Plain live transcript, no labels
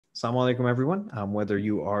Assalamu alaikum, everyone. Whether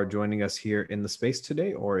you are joining us here in the space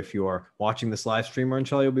today, or if you are watching this live stream, or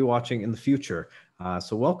inshallah you'll be watching in the future.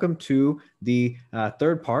 So welcome to the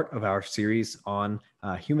third part of our series on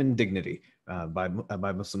human dignity by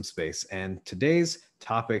Muslim Space. And today's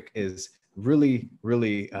topic is really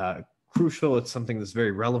crucial. It's something that's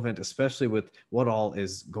very relevant, especially with what all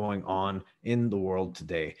is going on in the world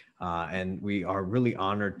today. And we are really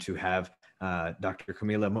honored to have Dr.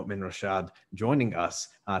 Kameelah Mu'Min Rashad joining us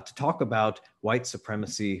to talk about white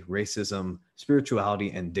supremacy, racism,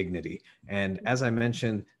 spirituality, and dignity. And as I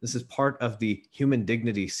mentioned, this is part of the Human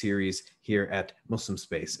Dignity series here at Muslim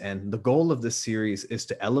Space. And the goal of this series is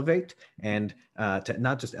to elevate and to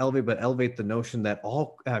not just elevate, but elevate the notion that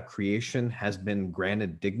all creation has been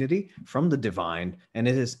granted dignity from the divine, and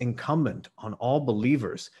it is incumbent on all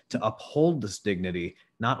believers to uphold this dignity,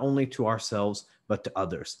 not only to ourselves, but to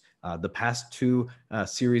others. The past two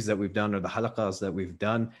series that we've done, or the halaqas that we've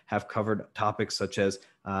done, have covered topics such as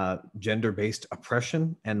gender-based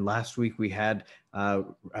oppression. And last week we had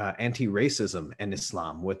anti-racism and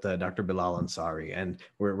Islam with Dr. Bilal Ansari. And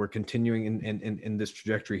we're continuing in this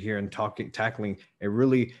trajectory here and tackling a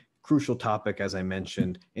really crucial topic, as I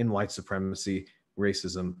mentioned, in white supremacy,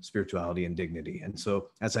 racism, spirituality, and dignity. And so,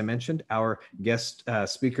 as I mentioned, our guest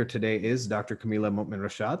speaker today is Dr. Kameelah Mu'Min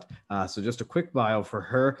Rashad. So just a quick bio for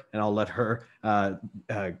her, and I'll let her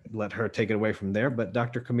take it away from there. But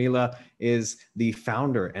Dr. Kameelah is the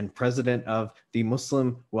founder and president of the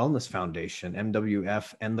Muslim Wellness Foundation,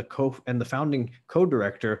 MWF, and the founding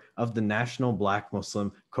co-director of the National Black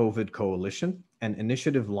Muslim COVID Coalition, an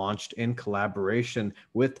initiative launched in collaboration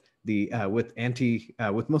with the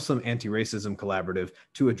with Muslim Anti-Racism Collaborative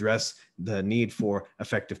to address the need for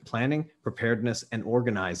effective planning, preparedness, and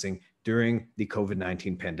organizing during the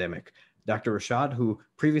COVID-19 pandemic. Dr. Rashad, who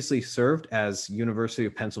previously served as University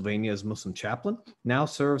of Pennsylvania's Muslim chaplain, now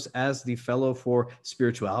serves as the Fellow for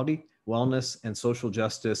Spirituality, Wellness, and Social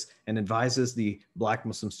Justice, and advises the Black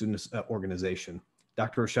Muslim Students Organization.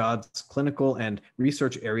 Dr. Rashad's clinical and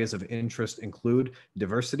research areas of interest include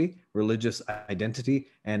diversity, religious identity,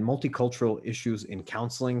 and multicultural issues in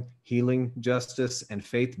counseling, healing, justice, and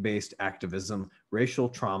faith-based activism, racial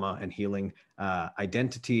trauma and healing,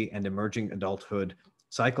 identity and emerging adulthood,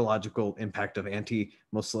 psychological impact of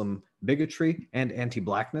anti-Muslim bigotry and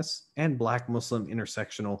anti-Blackness, and Black Muslim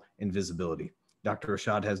intersectional invisibility. Dr.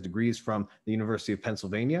 Rashad has degrees from the University of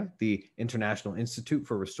Pennsylvania, the International Institute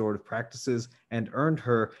for Restorative Practices, and earned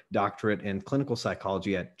her doctorate in clinical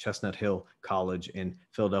psychology at Chestnut Hill College in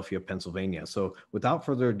Philadelphia, Pennsylvania. So without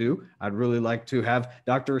further ado, I'd really like to have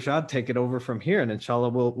Dr. Rashad take it over from here, and inshallah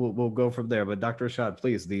we'll go from there. But Dr. Rashad,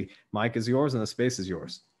 please, the mic is yours and the space is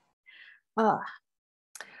yours.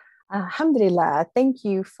 Alhamdulillah, thank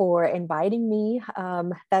you for inviting me.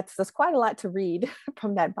 That's quite a lot to read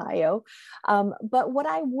from that bio. But what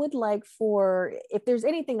I would like if there's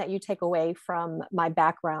anything that you take away from my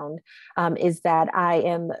background, is that I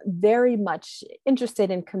am very much interested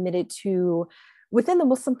and committed to, within the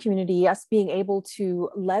Muslim community, us being able to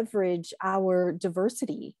leverage our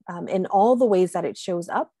diversity in all the ways that it shows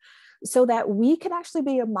up, so that we can actually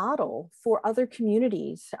be a model for other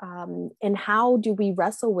communities. And how do we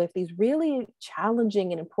wrestle with these really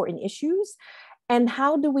challenging and important issues? And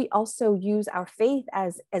how do we also use our faith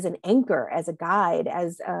as an anchor, as a guide,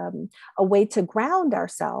 as a way to ground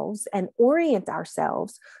ourselves and orient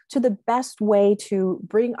ourselves to the best way to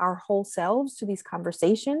bring our whole selves to these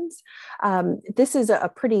conversations? This is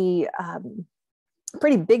a pretty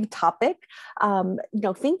big topic,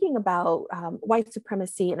 thinking about white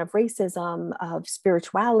supremacy and of racism, of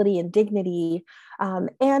spirituality and dignity.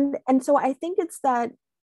 And so I think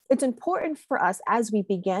it's important for us as we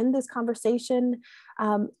begin this conversation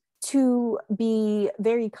to be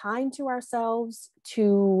very kind to ourselves,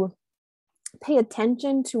 to pay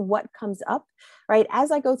attention to what comes up, right?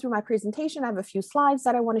 As I go through my presentation, I have a few slides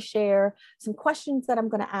that I want to share, some questions that I'm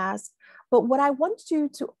going to ask. But what I want you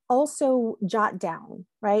to also jot down,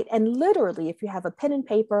 right? And literally, if you have a pen and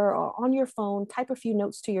paper or on your phone, type a few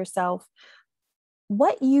notes to yourself,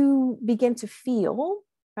 what you begin to feel,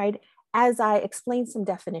 right? As I explain some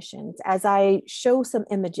definitions, as I show some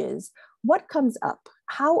images, what comes up?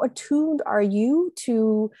 How attuned are you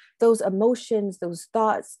to those emotions, those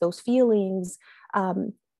thoughts, those feelings,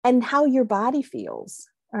 and how your body feels,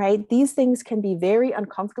 right? These things can be very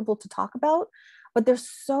uncomfortable to talk about, but they're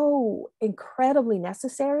so incredibly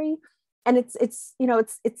necessary. And it's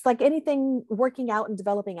like anything, working out and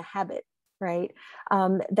developing a habit, right?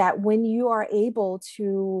 That when you are able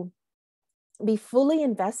to be fully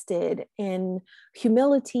invested in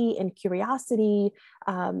humility and curiosity,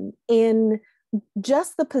 in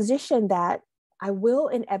just the position that I will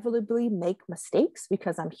inevitably make mistakes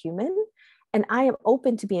because I'm human, and I am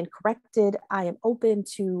open to being corrected. I am open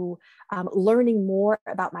to learning more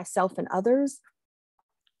about myself and others.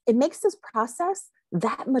 It makes this process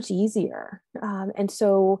that much easier. And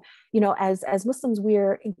so, as Muslims,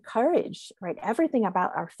 we're encouraged, right? Everything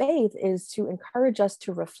about our faith is to encourage us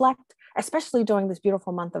to reflect, especially during this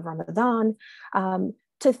beautiful month of Ramadan,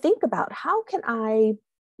 to think about how can I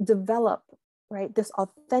develop, right, this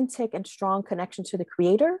authentic and strong connection to the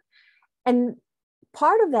Creator. And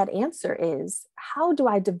part of that answer is, how do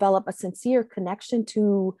I develop a sincere connection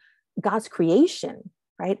to God's creation,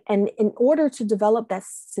 right? And in order to develop that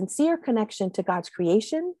sincere connection to God's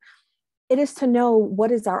creation, it is to know,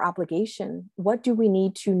 what is our obligation? What do we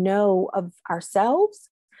need to know of ourselves?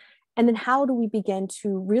 And then how do we begin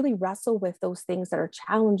to really wrestle with those things that are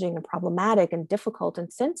challenging and problematic and difficult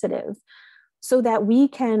and sensitive, so that we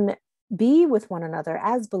can be with one another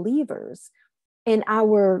as believers in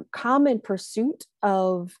our common pursuit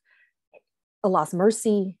of Allah's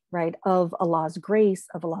mercy, right? Of Allah's grace,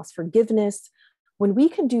 of Allah's forgiveness. When we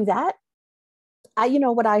can do that,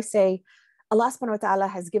 what I say, Allah subhanahu wa ta'ala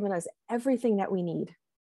has given us everything that we need,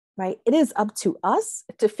 right? It is up to us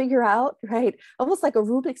to figure out, right? Almost like a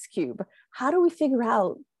Rubik's Cube. How do we figure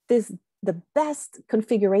out the best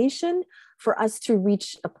configuration for us to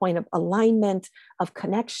reach a point of alignment, of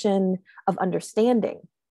connection, of understanding,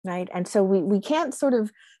 right? And so we can't sort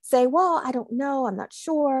of say, well, I don't know, I'm not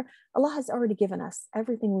sure. Allah has already given us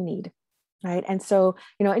everything we need, right? And so,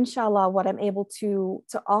 inshallah, what I'm able to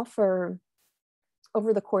offer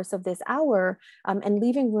over the course of this hour, and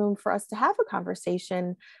leaving room for us to have a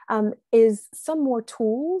conversation, is some more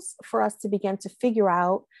tools for us to begin to figure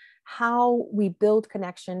out how we build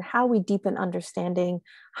connection, how we deepen understanding,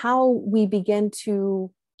 how we begin to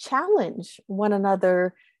challenge one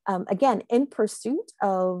another, again, in pursuit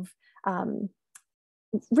of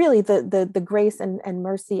really the grace and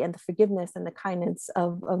mercy and the forgiveness and the kindness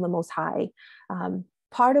of the Most High.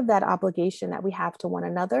 Part of that obligation that we have to one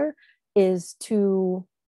another is to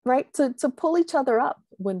pull each other up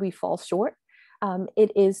when we fall short.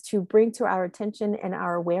 It is to bring to our attention and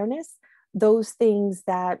our awareness those things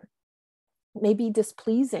that may be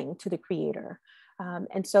displeasing to the Creator.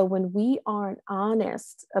 And so when we aren't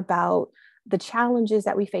honest about the challenges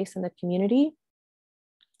that we face in the community,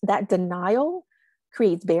 that denial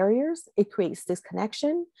creates barriers, it creates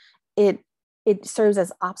disconnection, it serves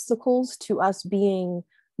as obstacles to us being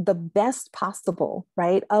the best possible,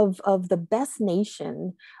 right, of the best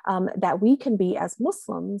nation that we can be as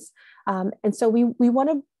Muslims. And so we want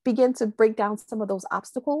to begin to break down some of those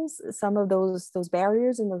obstacles, some of those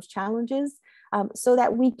barriers and those challenges, so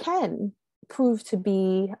that we can prove to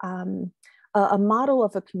be a model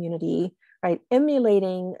of a community, right,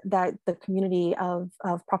 emulating the community of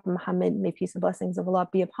Prophet Muhammad, may peace and blessings of Allah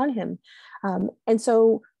be upon him. And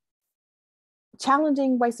so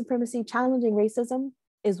challenging white supremacy, challenging racism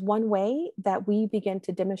is one way that we begin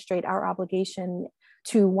to demonstrate our obligation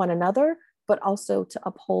to one another, but also to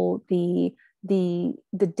uphold the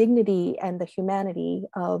dignity and the humanity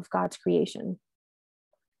of God's creation.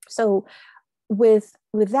 So with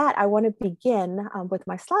that, I want to begin with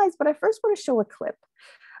my slides, but I first want to show a clip.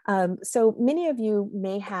 So many of you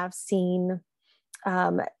may have seen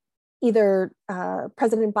either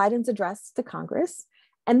President Biden's address to Congress,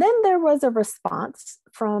 and then there was a response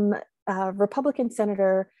from Republican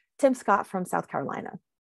Senator Tim Scott from South Carolina.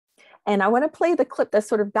 And I want to play the clip that's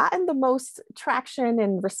sort of gotten the most traction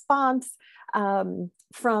and response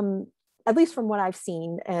from, at least from what I've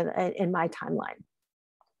seen in my timeline.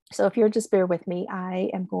 So if you'll just bear with me, I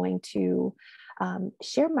am going to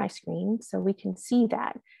share my screen so we can see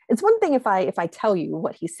that. It's one thing if I tell you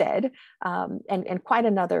what he said, and quite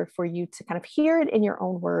another for you to kind of hear it in your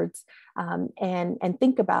own words, and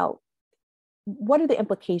think about what are the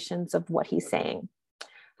implications of what he's saying.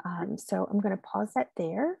 So I'm going to pause that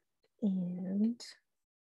there, and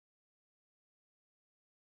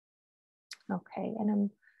okay,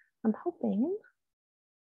 and I'm hoping.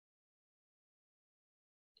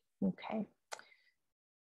 Okay.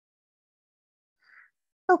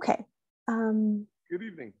 Okay. Good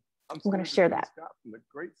evening. I'm going to share that. Scott from the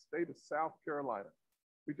great state of South Carolina.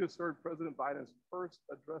 We just heard President Biden's first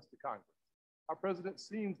address to Congress. Our president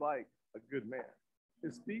seems like a good man.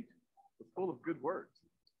 His speech was full of good words,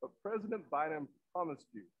 but President Biden promised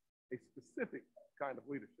you a specific kind of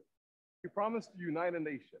leadership. He promised to unite a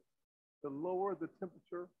nation, to lower the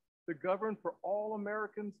temperature, to govern for all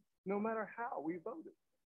Americans, no matter how we voted.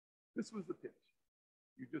 This was the pitch.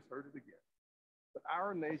 You just heard it again. But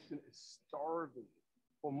our nation is starving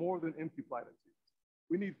for more than empty platitudes.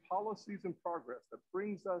 We need policies and progress that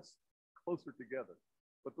brings us closer together.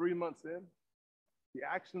 But 3 months in, the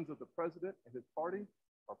actions of the president and his party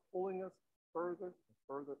are pulling us further and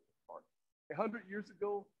further apart. 100 years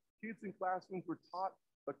ago, kids in classrooms were taught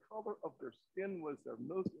the color of their skin was their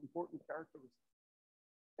most important characteristic.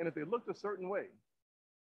 And if they looked a certain way,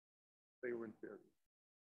 they were inferior.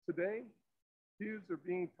 Today, kids are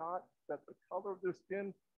being taught that the color of their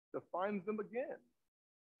skin defines them again.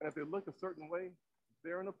 And if they look a certain way,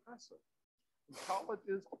 they're an oppressor. In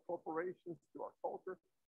colleges, corporations, through our culture,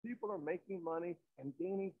 people are making money and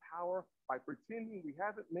gaining power by pretending we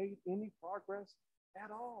haven't made any progress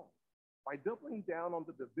at all, by doubling down on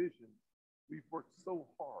the divisions we've worked so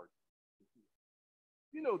hard to heal.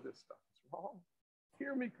 You know this stuff is wrong.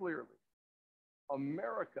 Hear me clearly.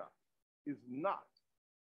 America is not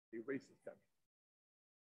a racist country.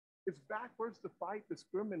 It's backwards to fight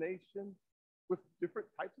discrimination with different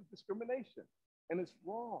types of discrimination. And it's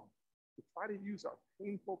wrong to try to use our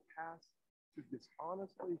painful past to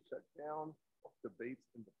dishonestly shut down debates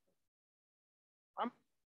in the past.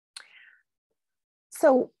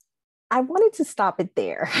 So I wanted to stop it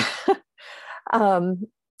there.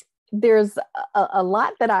 There's a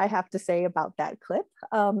lot that I have to say about that clip.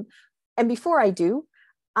 And before I do,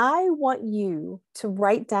 I want you to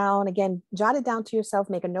write down, again, jot it down to yourself,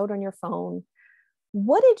 make a note on your phone.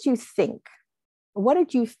 What did you think? What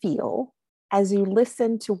did you feel as you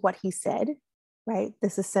listened to what he said, right?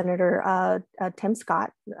 This is Senator Tim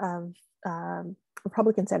Scott,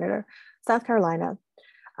 Republican Senator, South Carolina.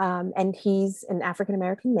 And he's an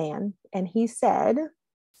African-American man. And he said,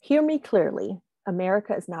 "Hear me clearly,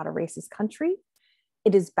 America is not a racist country.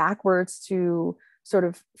 It is backwards to sort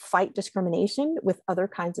of fight discrimination with other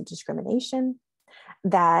kinds of discrimination,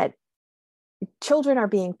 that children are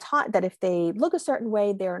being taught that if they look a certain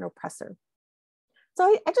way, they're an oppressor." So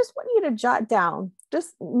I just want you to jot down,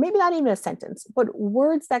 just maybe not even a sentence, but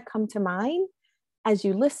words that come to mind as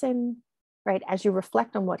you listen, right? As you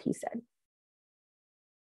reflect on what he said.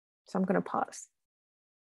 So I'm going to pause.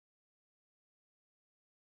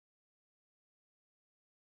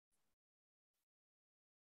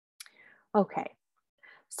 Okay.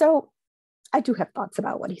 So I do have thoughts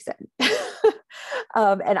about what he said.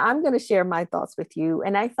 And I'm going to share my thoughts with you.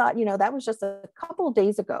 And I thought, that was just a couple of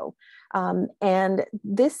days ago. And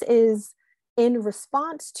this is in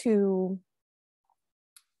response to,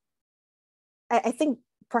 I think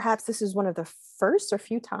perhaps this is one of the first or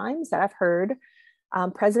few times that I've heard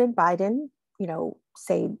President Biden,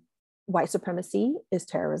 say white supremacy is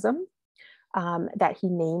terrorism, that he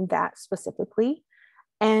named that specifically.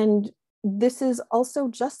 And this is also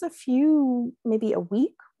just a few, maybe a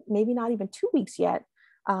week, maybe not even 2 weeks yet,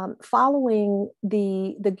 following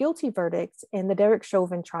the guilty verdicts in the Derek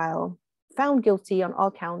Chauvin trial, found guilty on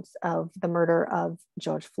all counts of the murder of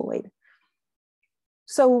George Floyd.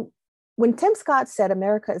 So when Tim Scott said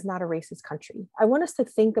America is not a racist country, I want us to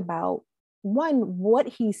think about, one, what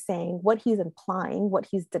he's saying, what he's implying, what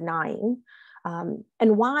he's denying, and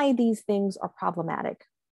why these things are problematic.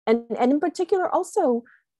 And in particular, also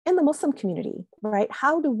in the Muslim community, right?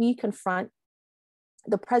 How do we confront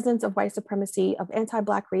the presence of white supremacy, of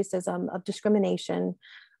anti-Black racism, of discrimination?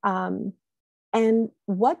 And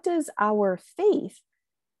what does our faith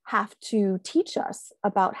have to teach us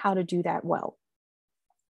about how to do that well?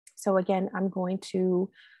 So again, I'm going to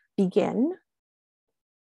begin.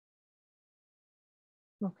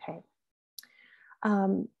 Okay.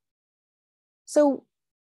 So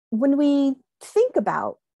when we think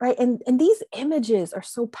about, right, and these images are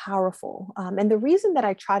so powerful. And the reason that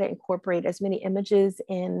I try to incorporate as many images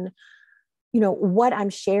in, what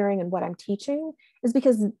I'm sharing and what I'm teaching is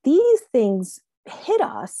because these things hit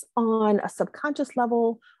us on a subconscious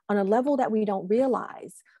level, on a level that we don't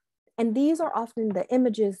realize. And these are often the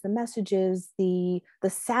images, the messages, the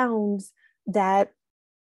sounds that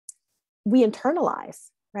we internalize,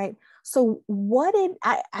 right? So what did,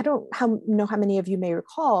 I don't know how many of you may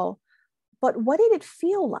recall, but what did it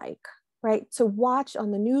feel like, right? To watch on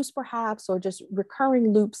the news perhaps, or just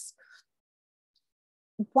recurring loops,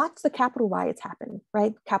 watch the Capitol riots happen,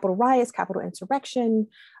 right? Capitol riots, Capitol insurrection,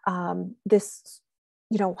 hundreds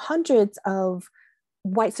of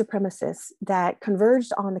white supremacists that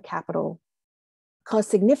converged on the Capitol, caused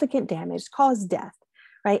significant damage, caused death,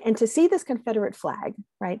 right? And to see this Confederate flag,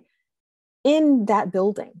 right, in that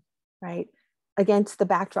building, right, against the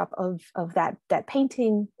backdrop of that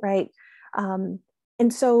painting, right? And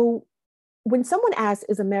so when someone asks,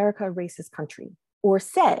 is America a racist country? Or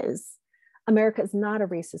says, America is not a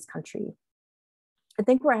racist country, I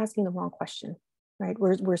think we're asking the wrong question, right?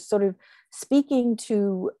 We're sort of speaking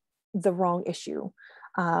to the wrong issue.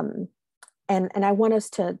 And I want us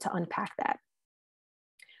to unpack that.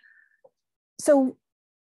 So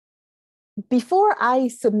before I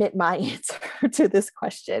submit my answer to this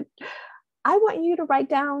question, I want you to write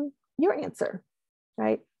down your answer,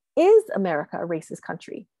 right? Is America a racist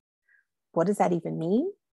country? What does that even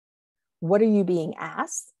mean? What are you being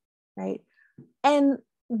asked, right? And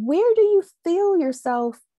where do you feel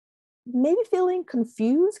yourself maybe feeling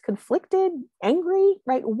confused, conflicted, angry,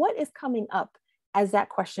 right? What is coming up as that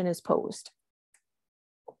question is posed?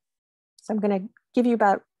 So I'm going to give you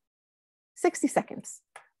about 60 seconds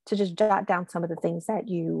to just jot down some of the things that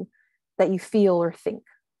you feel or think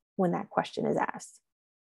when that question is asked.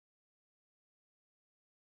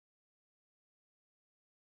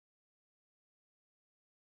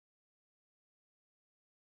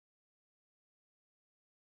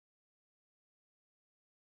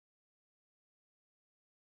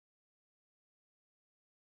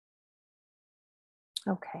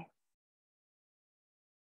 Okay.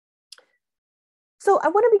 So I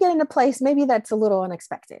want to begin in a place maybe that's a little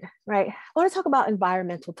unexpected, right? I want to talk about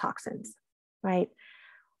environmental toxins, right?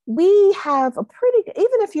 We have a pretty,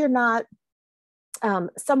 even if you're not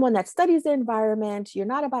someone that studies the environment, you're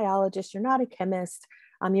not a biologist, you're not a chemist,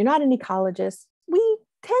 you're not an ecologist, we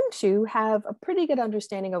tend to have a pretty good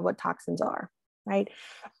understanding of what toxins are, right?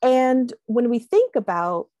 And when we think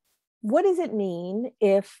about what does it mean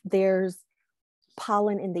if there's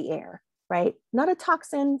pollen in the air, right? Not a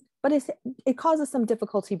toxin, but it causes some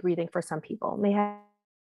difficulty breathing for some people. It may have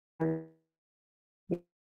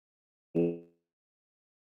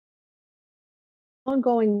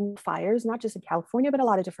ongoing fires, not just in California, but a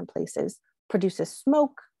lot of different places, produces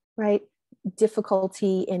smoke, right?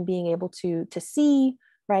 Difficulty in being able to see,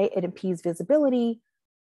 right? It impedes visibility.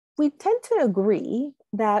 We tend to agree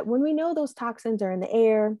that when we know those toxins are in the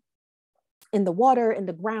air, in the water, in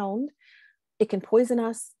the ground, it can poison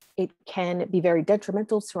us. It can be very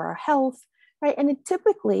detrimental to our health, right? And it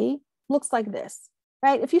typically looks like this,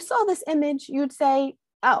 right? If you saw this image, you'd say,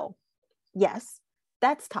 oh, yes,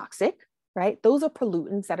 that's toxic, right? Those are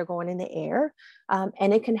pollutants that are going in the air,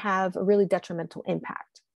 and it can have a really detrimental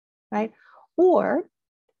impact, right? Or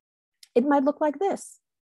it might look like this.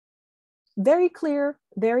 Very clear,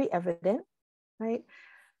 very evident, right?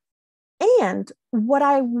 And what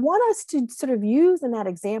I want us to sort of use in that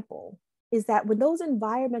example is that when those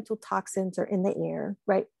environmental toxins are in the air,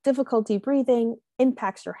 right, difficulty breathing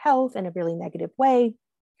impacts your health in a really negative way,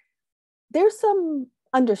 there's some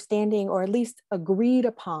understanding or at least agreed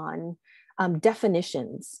upon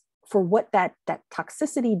definitions for what that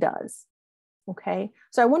toxicity does, okay?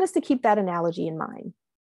 So I want us to keep that analogy in mind.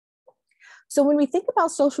 So when we think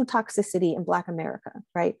about social toxicity in Black America,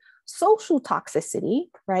 right, social toxicity,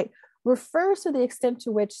 right, refers to the extent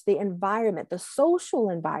to which the environment, the social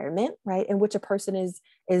environment, right, in which a person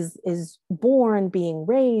is born, being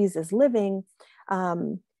raised, is living,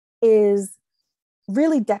 is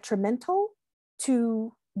really detrimental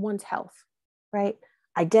to one's health, right?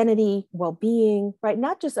 Identity, well-being, right?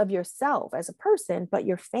 Not just of yourself as a person, but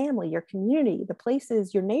your family, your community, the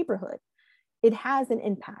places, your neighborhood. It has an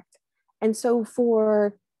impact. And so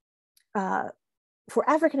for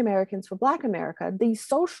African Americans, for Black America, these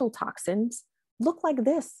social toxins look like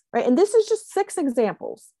this, right? And this is just 6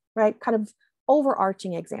 examples, right? Kind of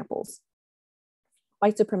overarching examples.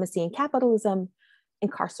 White supremacy and capitalism,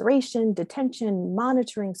 incarceration, detention,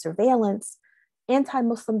 monitoring, surveillance,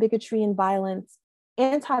 anti-Muslim bigotry and violence,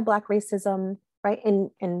 anti-Black racism, right?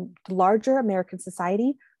 In larger American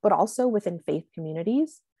society, but also within faith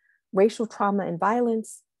communities, racial trauma and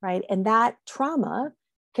violence, right? And that trauma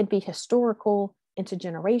can be historical,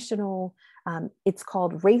 intergenerational. It's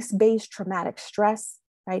called race-based traumatic stress,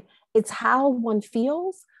 right? It's how one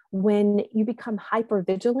feels when you become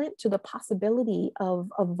hypervigilant to the possibility of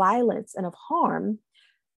violence and of harm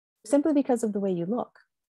simply because of the way you look,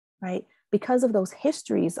 right? Because of those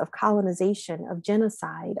histories of colonization, of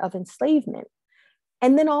genocide, of enslavement,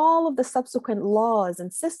 and then all of the subsequent laws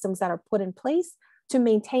and systems that are put in place to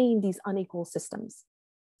maintain these unequal systems,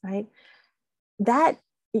 right? That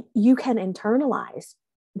you can internalize,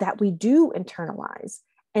 that we do internalize,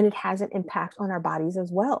 and it has an impact on our bodies as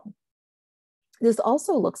well. This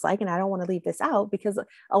also looks like, and I don't want to leave this out because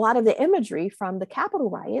a lot of the imagery from the Capitol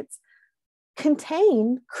riots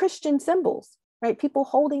contain Christian symbols, right? People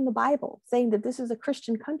holding the Bible, saying that this is a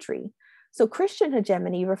Christian country. So Christian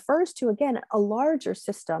hegemony refers to, again, a larger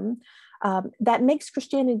system that makes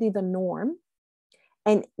Christianity the norm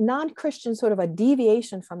and non-Christian sort of a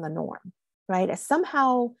deviation from the norm, right? As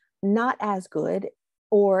somehow not as good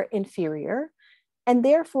or inferior, and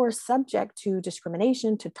therefore subject to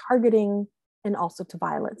discrimination, to targeting, and also to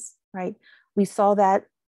violence, right? We saw that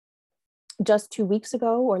just 2 weeks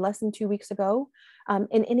ago or less than 2 weeks ago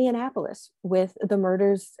in Indianapolis with the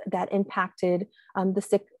murders that impacted the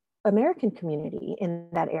Sikh American community in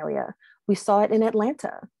that area. We saw it in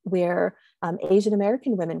Atlanta, where Asian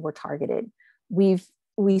American women were targeted.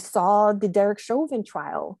 We saw the Derek Chauvin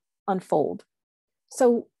trial unfold.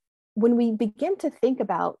 So when we begin to think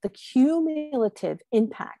about the cumulative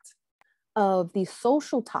impact of these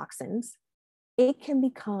social toxins, it can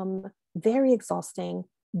become very exhausting,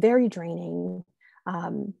 very draining,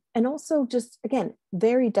 and also just, again,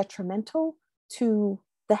 very detrimental to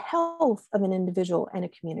the health of an individual and a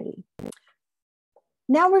community.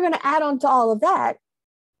 Now we're going to add on to all of that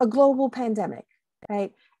a global pandemic,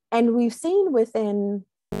 right? And we've seen within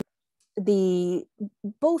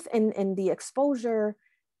both in the exposure,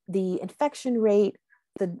 the infection rate,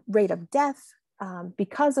 the rate of death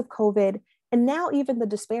because of COVID, and now even the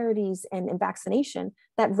disparities in vaccination,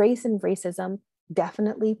 that race and racism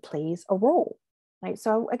definitely plays a role, right?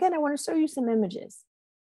 So again, I want to show you some images.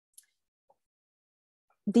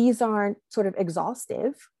 These aren't sort of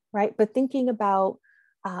exhaustive, right? But thinking about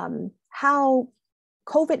how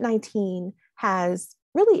COVID-19 has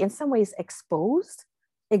really in some ways exposed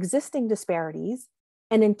existing disparities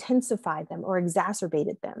and intensified them or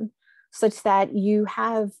exacerbated them, such that you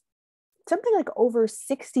have something like over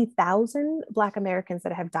 60,000 Black Americans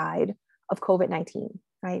that have died of COVID-19,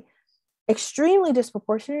 right? Extremely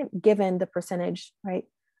disproportionate given the percentage, right,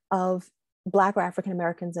 of Black or African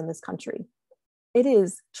Americans in this country. It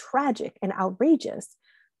is tragic and outrageous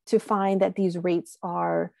to find that these rates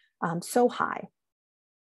are so high.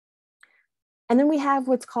 And then we have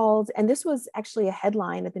what's called, and this was actually a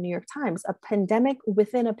headline at the New York Times, a pandemic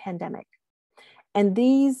within a pandemic. And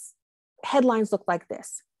these headlines look like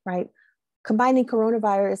this, right? Combining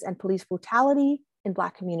coronavirus and police brutality in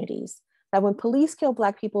Black communities. That when police kill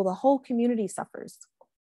Black people, the whole community suffers.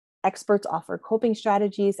 Experts offer coping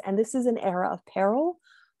strategies, and this is an era of peril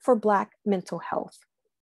for Black mental health.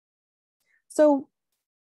 So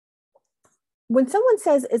when someone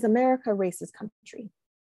says, is America a racist country?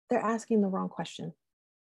 They're asking the wrong question,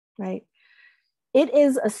 right? It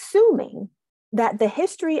is assuming that the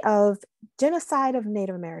history of genocide of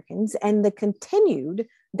Native Americans and the continued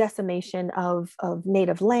decimation of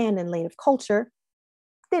Native land and Native culture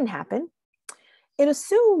didn't happen. It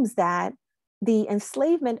assumes that the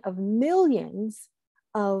enslavement of millions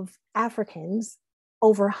of Africans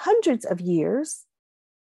over hundreds of years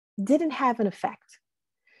didn't have an effect.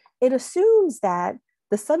 It assumes that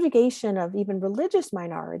the subjugation of even religious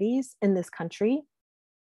minorities in this country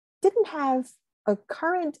didn't have a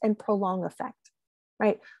current and prolonged effect,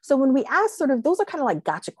 right? So when we ask sort of, those are kind of like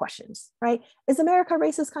gotcha questions, right? Is America a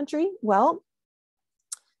racist country? Well,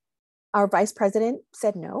 our vice president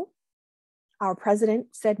said no. Our president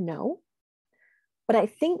said no. But I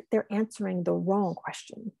think they're answering the wrong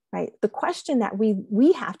question, right? The question that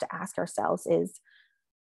we have to ask ourselves is,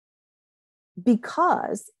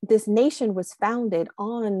 because this nation was founded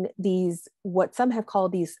on these, what some have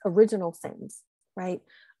called these original sins, right?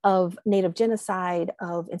 Of Native genocide,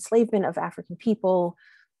 of enslavement of African people,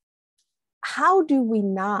 how do we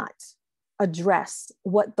not address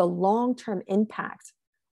what the long-term impact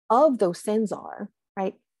of those sins are,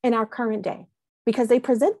 right, in our current day? Because they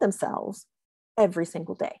present themselves every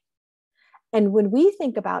single day. And when we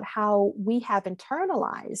think about how we have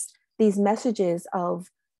internalized these messages of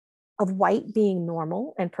white being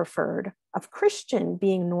normal and preferred, of Christian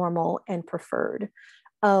being normal and preferred,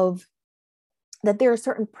 of that there are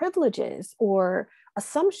certain privileges or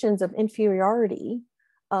assumptions of inferiority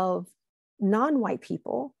of non-white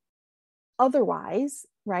people, otherwise,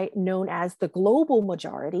 right, known as the global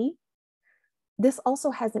majority, this also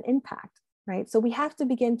has an impact, right? So we have to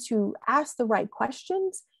begin to ask the right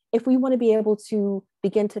questions if we want to be able to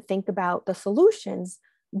begin to think about the solutions,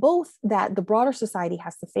 both that the broader society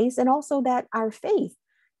has to face and also that our faith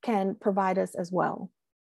can provide us as well.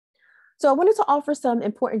 So I wanted to offer some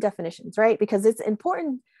important definitions, right? Because it's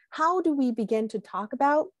important, how do we begin to talk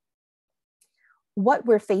about what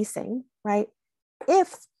we're facing, right?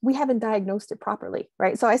 If we haven't diagnosed it properly,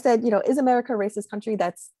 right? So I said, is America a racist country?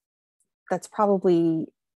 That's probably,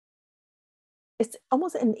 it's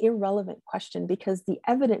almost an irrelevant question because the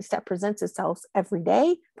evidence that presents itself every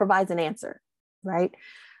day provides an answer, right?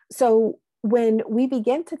 So when we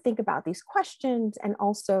begin to think about these questions and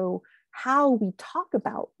also how we talk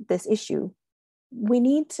about this issue, we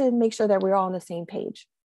need to make sure that we're all on the same page,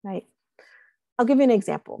 right? I'll give you an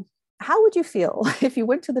example. How would you feel if you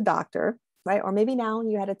went to the doctor, right? Or maybe now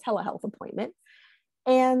you had a telehealth appointment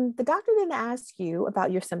and the doctor didn't ask you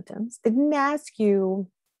about your symptoms. They didn't ask you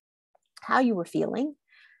how you were feeling.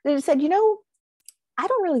 They just said, I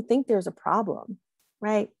don't really think there's a problem,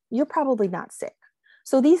 right? You're probably not sick,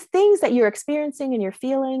 So these things that you're experiencing and you're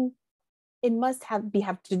feeling, it must have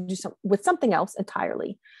to do with something else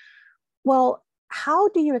entirely. Well, how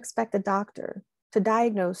do you expect a doctor to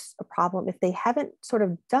diagnose a problem if they haven't sort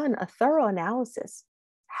of done a thorough analysis,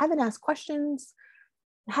 haven't asked questions,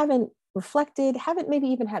 haven't reflected, haven't maybe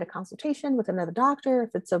even had a consultation with another doctor if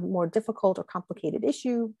it's a more difficult or complicated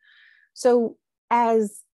issue? So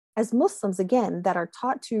as Muslims, again, that are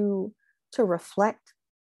taught to reflect,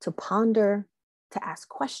 to ponder, to ask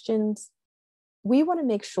questions, we want to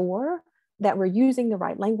make sure that we're using the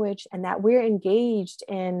right language and that we're engaged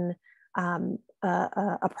in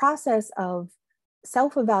a process of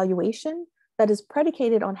self-evaluation that is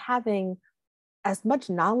predicated on having as much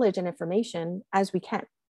knowledge and information as we can.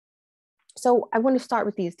 So I want to start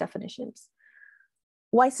with these definitions.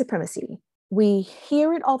 White supremacy. We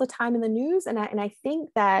hear it all the time in the news, and I think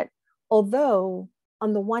that although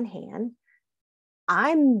on the one hand,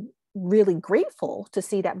 I'm really grateful to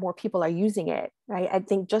see that more people are using it, right? I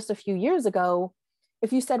think just a few years ago,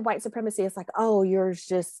 if you said white supremacy, it's like, oh, you're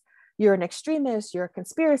an extremist, you're a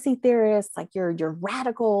conspiracy theorist, like you're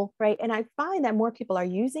radical, right? And I find that more people are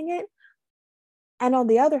using it. And on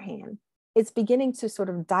the other hand, it's beginning to sort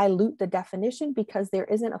of dilute the definition because there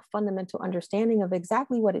isn't a fundamental understanding of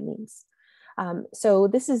exactly what it means. So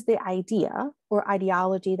this is the idea or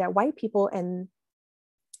ideology that white people and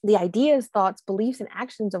the ideas, thoughts, beliefs, and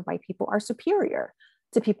actions of white people are superior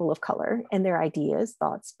to people of color and their ideas,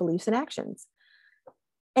 thoughts, beliefs, and actions.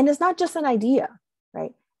 And it's not just an idea,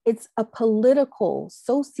 right? It's a political,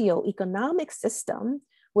 socio-economic system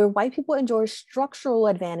where white people enjoy structural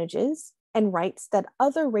advantages and rights that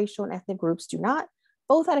other racial and ethnic groups do not,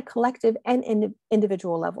 both at a collective and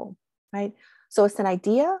individual level, right? So it's an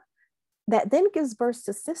idea that then gives birth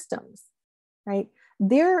to systems, right?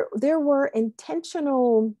 There were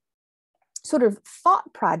intentional sort of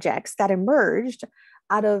thought projects that emerged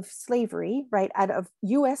out of slavery, right? Out of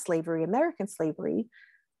US slavery, American slavery,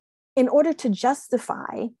 in order to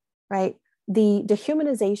justify, right, the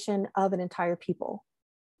dehumanization of an entire people,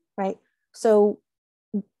 right? So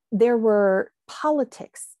there were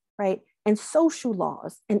politics, right, and social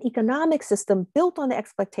laws and economic system built on the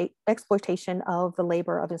exploitation of the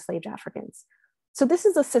labor of enslaved Africans. So this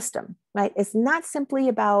is a system, right? It's not simply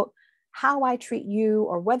about how I treat you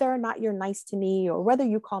or whether or not you're nice to me or whether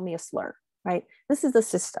you call me a slur, right? This is a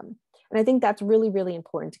system. And I think that's really, really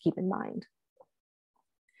important to keep in mind.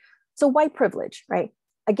 So white privilege, right?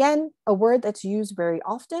 Again, a word that's used very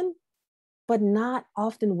often, but not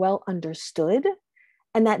often well understood.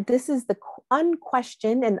 And that this is the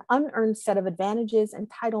unquestioned and unearned set of advantages,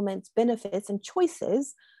 entitlements, benefits, and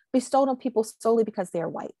choices bestowed on people solely because they are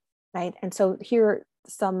white, right? And so here are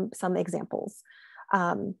some examples.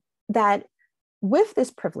 That with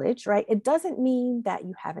this privilege, right, it doesn't mean that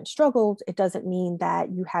you haven't struggled. It doesn't mean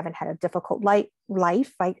that you haven't had a difficult life,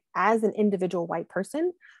 right, as an individual white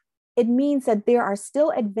person. It means that there are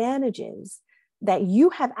still advantages that you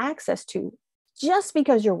have access to just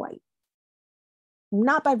because you're white,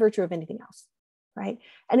 not by virtue of anything else, right?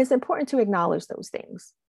 And it's important to acknowledge those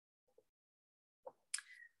things.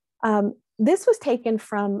 This was taken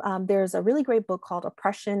from, there's a really great book called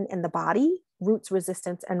Oppression in the Body, Roots,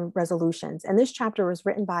 Resistance, and Resolutions. And this chapter was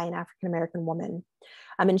written by an African-American woman.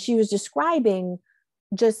 And she was describing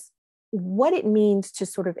just what it means to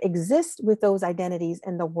sort of exist with those identities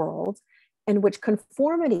in the world, in which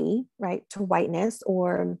conformity, right, to whiteness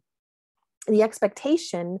or the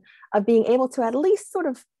expectation of being able to at least sort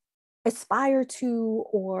of aspire to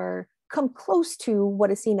or come close to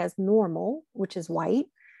what is seen as normal, which is white,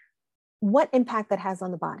 what impact that has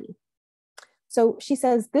on the body. So she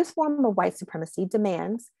says, this form of white supremacy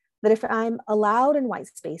demands that if I'm allowed in white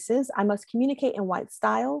spaces, I must communicate in white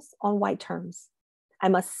styles on white terms. I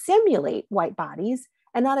must simulate white bodies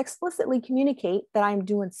and not explicitly communicate that I'm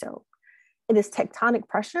doing so. It is tectonic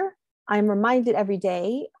pressure. I am reminded every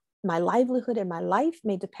day my livelihood and my life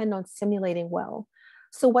may depend on simulating well.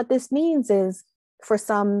 So what this means is, for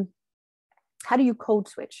some, how do you code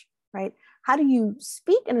switch, right? How do you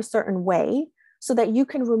speak in a certain way so that you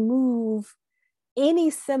can remove any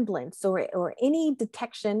semblance or any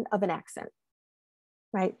detection of an accent,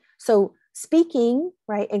 right? So speaking,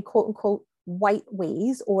 right, in quote unquote white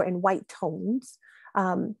ways or in white tones,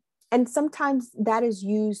 and sometimes that is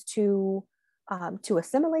used to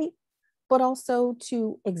assimilate, but also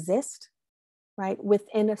to exist, right,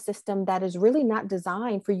 within a system that is really not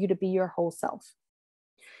designed for you to be your whole self.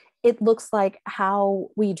 It looks like how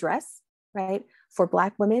we dress, right, for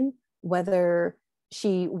Black women, whether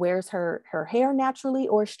she wears her hair naturally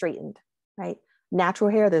or straightened, right? Natural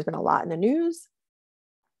hair, there's been a lot in the news.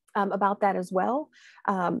 about that as well.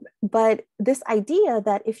 But this idea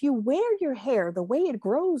that if you wear your hair the way it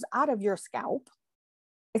grows out of your scalp,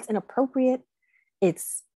 it's inappropriate,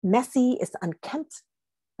 it's messy, it's unkempt,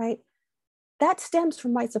 right? That stems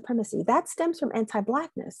from white supremacy. That stems from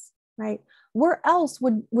anti-Blackness, right? Where else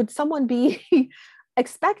would someone be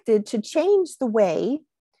expected to change the way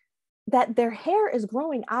that their hair is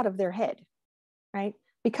growing out of their head, right?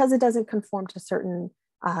 Because it doesn't conform to certain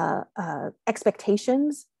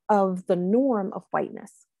expectations of the norm of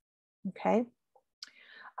whiteness, okay?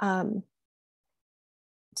 So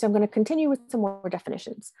I'm going to continue with some more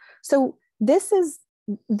definitions. So this is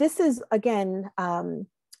again,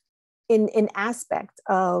 in aspect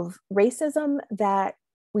of racism that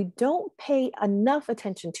we don't pay enough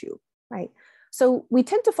attention to, right? So we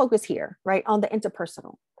tend to focus here, right, on the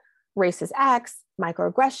interpersonal, racist acts,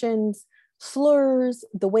 microaggressions, slurs,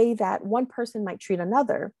 the way that one person might treat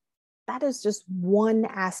another. That is just one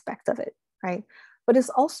aspect of it, right? But it's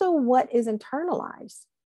also what is internalized,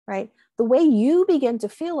 right? The way you begin to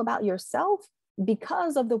feel about yourself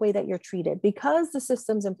because of the way that you're treated, because the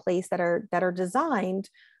systems in place that are designed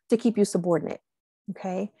to keep you subordinate,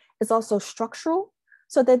 okay? It's also structural,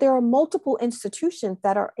 so that there are multiple institutions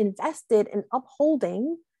that are invested in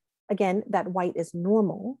upholding, again, that white is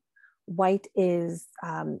normal, white is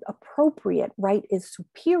appropriate, white is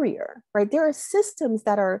superior, right? There are systems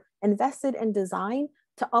that are invested and designed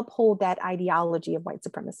to uphold that ideology of white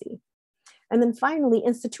supremacy. And then finally,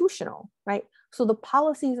 institutional, right? So the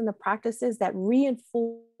policies and the practices that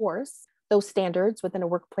reinforce those standards within a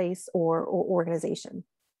workplace or organization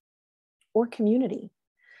or community.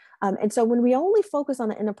 And so when we only focus on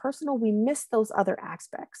the interpersonal, we miss those other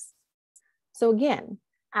aspects. So again,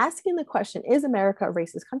 asking the question, is America a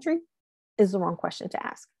racist country, is the wrong question to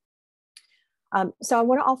ask. So I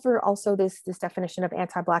want to offer also this definition of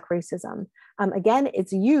anti-Black racism. Again,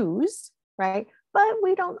 it's used, right? But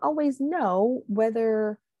we don't always know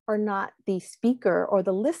whether or not the speaker or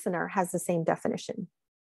the listener has the same definition.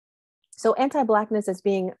 So anti-Blackness as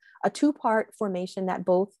being a two-part formation that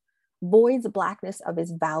both voids Blackness of its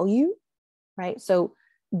value, right? So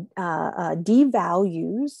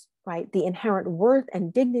devalues, right, the inherent worth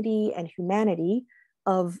and dignity and humanity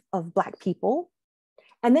of Black people,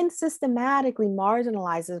 and then systematically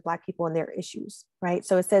marginalizes Black people and their issues, right?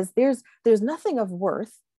 So it says there's nothing of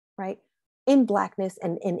worth, right, in Blackness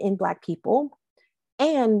and in Black people,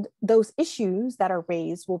 and those issues that are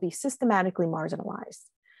raised will be systematically marginalized.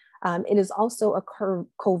 It is also a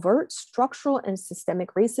covert, structural, and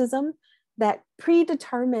systemic racism that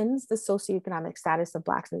predetermines the socioeconomic status of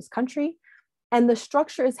Blacks in this country. And the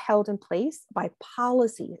structure is held in place by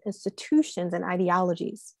policy, institutions, and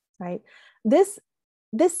ideologies, right? This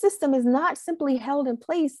system is not simply held in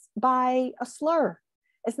place by a slur.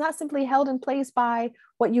 It's not simply held in place by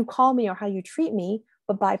what you call me or how you treat me,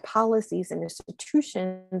 but by policies and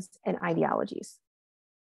institutions and ideologies,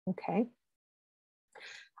 okay?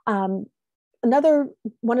 Another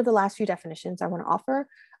one of the last few definitions I want to offer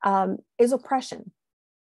is oppression,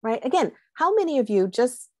 right? Again, how many of you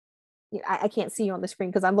I can't see you on the screen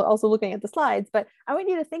because I'm also looking at the slides, but I want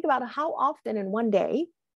you to think about how often in one day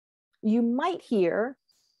you might hear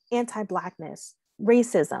anti-Blackness,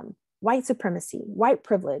 racism, white supremacy, white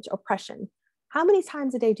privilege, oppression. How many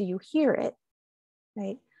times a day do you hear it,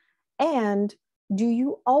 right? And do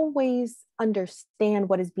you always understand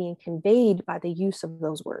what is being conveyed by the use of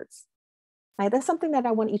those words? Right? That's something that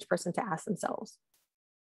I want each person to ask themselves,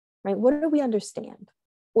 right? What do we understand?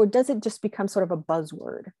 Or does it just become sort of a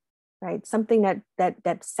buzzword, right? Something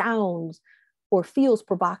that sounds or feels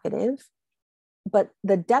provocative, but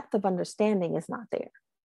the depth of understanding is not there,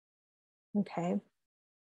 okay?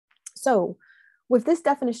 So with this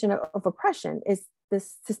definition of oppression is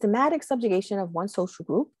this systematic subjugation of one social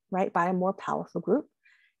group, right, by a more powerful group,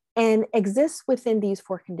 and exists within these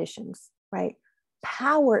four conditions, right?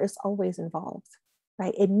 Power is always involved,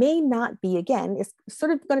 right? It may not be, again, it's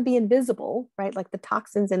sort of going to be invisible, right? Like the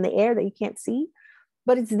toxins in the air that you can't see,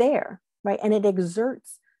 but it's there, right? And it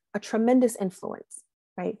exerts a tremendous influence,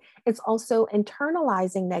 right? It's also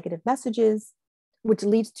internalizing negative messages, which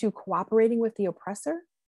leads to cooperating with the oppressor,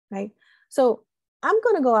 right? So I'm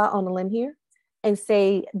going to go out on a limb here and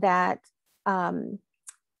say that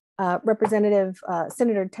Representative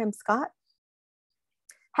Senator Tim Scott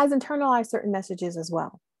has internalized certain messages as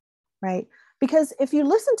well, right? Because if you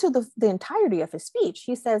listen to the entirety of his speech,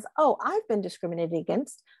 he says, oh, I've been discriminated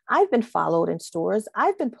against. I've been followed in stores.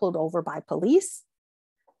 I've been pulled over by police,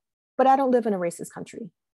 but I don't live in a racist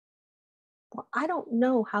country. Well, I don't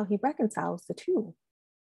know how he reconciles the two,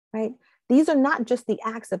 right? These are not just the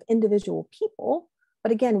acts of individual people,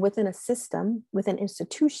 but again, within a system, within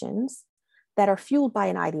institutions that are fueled by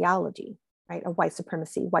an ideology, right? Of white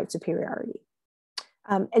supremacy, white superiority.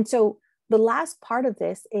 And so the last part of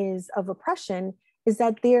this is of oppression is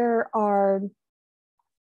that there are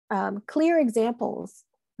clear examples,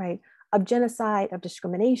 right, of genocide, of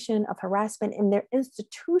discrimination, of harassment, and they're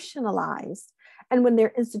institutionalized. And when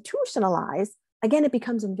they're institutionalized, again, it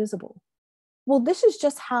becomes invisible. Well, this is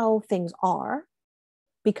just how things are,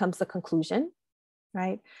 becomes the conclusion,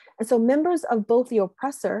 right? And so members of both the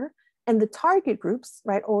oppressor and the target groups,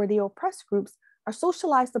 right, or the oppressed groups are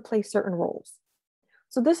socialized to play certain roles.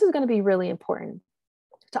 So this is going to be really important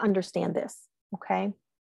to understand this, okay?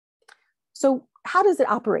 So how does it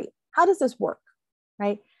operate? How does this work,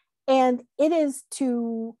 right? And it is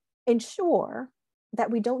to ensure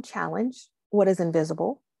that we don't challenge what is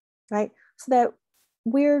invisible, right? So that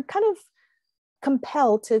we're kind of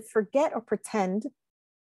compelled to forget or pretend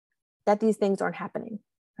that these things aren't happening,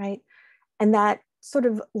 right? And that sort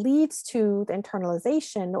of leads to the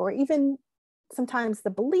internalization or even sometimes the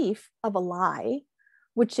belief of a lie,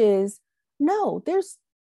 which is, no, there's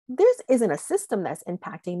isn't a system that's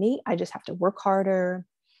impacting me. I just have to work harder.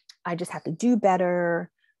 I just have to do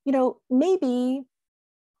better. You know, maybe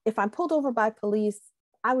if I'm pulled over by police,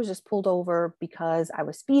 I was just pulled over because I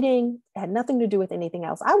was speeding. It had nothing to do with anything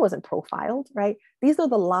else. I wasn't profiled, right? These are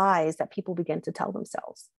the lies that people begin to tell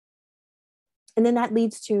themselves. And then that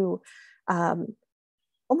leads to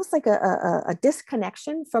almost like a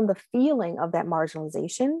disconnection from the feeling of that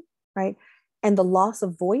marginalization, right? And the loss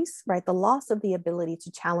of voice, right? The loss of the ability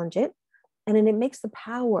to challenge it. And then it makes the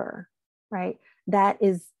power, right? That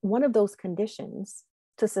is one of those conditions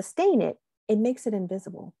to sustain it. It makes it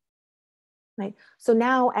invisible, right? So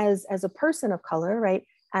now as a person of color, right?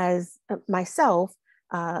 As myself,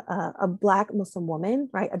 a Black Muslim woman,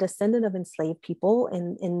 right? A descendant of enslaved people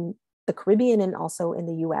in the Caribbean and also in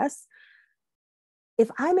the US, if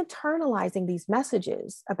I'm internalizing these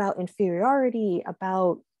messages about inferiority,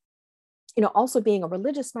 about, you know, also being a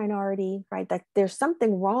religious minority, right? That there's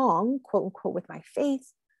something wrong, quote unquote, with my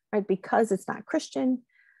faith, right? Because it's not Christian.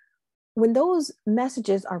 When those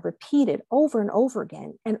messages are repeated over and over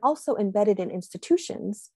again, and also embedded in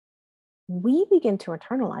institutions, we begin to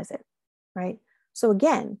internalize it, right? So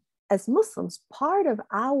again, as Muslims, part of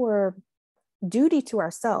our duty to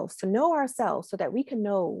ourselves, to know ourselves so that we can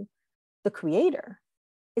know the Creator,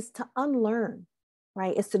 is to unlearn,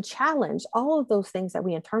 right? Is to challenge all of those things that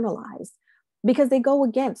we internalize because they go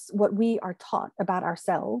against what we are taught about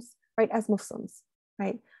ourselves, right? As Muslims,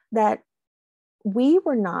 right? That we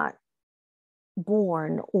were not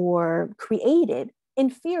born or created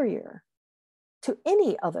inferior to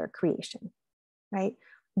any other creation, right?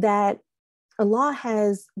 That Allah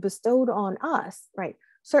has bestowed on us, right?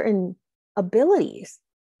 Certain abilities,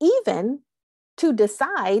 even to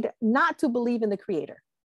decide not to believe in the Creator,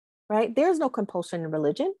 right? There's no compulsion in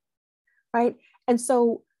religion, right? And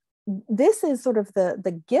so this is sort of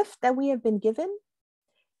the gift that we have been given.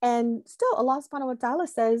 And still Allah subhanahu wa ta'ala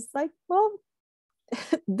says like, well,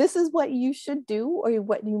 this is what you should do or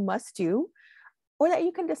what you must do, or that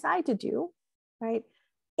you can decide to do, right?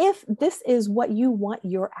 If this is what you want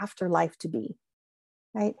your afterlife to be,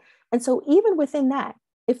 right? And so even within that,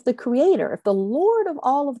 if the Creator, if the Lord of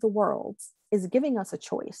all of the worlds is giving us a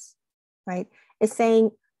choice, right? Is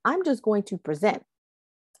saying, I'm just going to present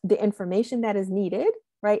the information that is needed,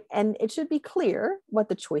 right? And it should be clear what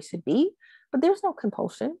the choice should be, but there's no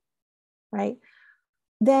compulsion, right?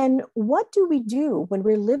 Then what do we do when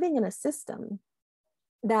we're living in a system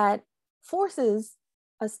that forces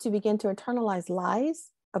us to begin to internalize lies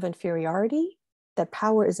of inferiority, that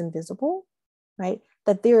power is invisible, right?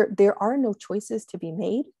 That there are no choices to be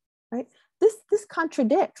made, right? This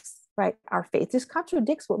contradicts, right, our faith. This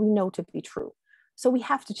contradicts what we know to be true. So we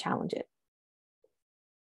have to challenge it.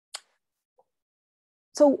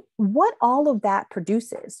 So what all of that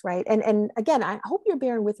produces, right? And again, I hope you're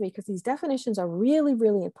bearing with me because these definitions are really,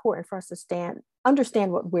 really important for us to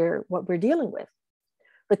understand what we're dealing with.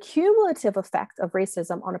 The cumulative effect of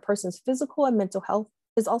racism on a person's physical and mental health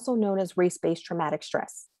is also known as race-based traumatic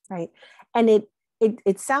stress, right? And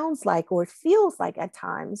it sounds like, or it feels like at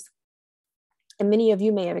times, and many of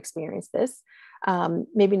you may have experienced this,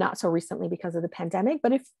 maybe not so recently because of the pandemic,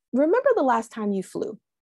 but if remember the last time you flew,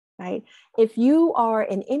 right? If you are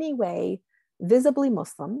in any way visibly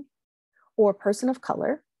Muslim or a person of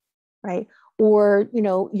color, right? Or, you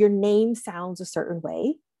know, your name sounds a certain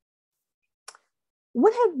way,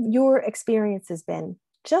 what have your experiences been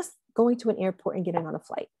just going to an airport and getting on a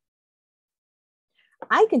flight?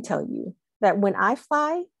 I can tell you that when I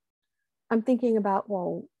fly, I'm thinking about,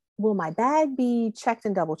 well, will my bag be checked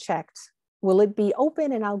and double checked? Will it be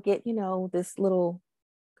open and I'll get, this little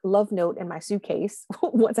love note in my suitcase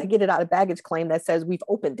once I get it out of baggage claim that says we've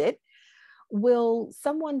opened it? Will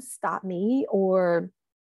someone stop me or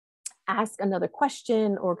ask another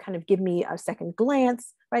question or kind of give me a second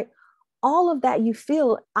glance, right? All of that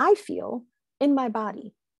I feel in my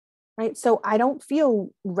body, right? So I don't feel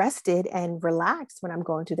rested and relaxed when I'm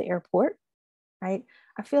going to the airport, right?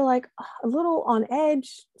 I feel like a little on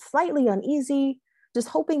edge, slightly uneasy, just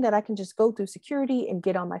hoping that I can just go through security and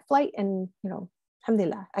get on my flight and,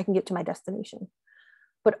 alhamdulillah, I can get to my destination.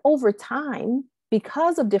 But over time,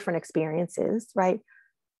 because of different experiences, right?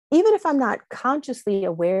 Even if I'm not consciously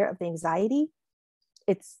aware of the anxiety,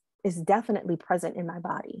 it's definitely present in my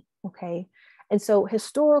body, okay? And so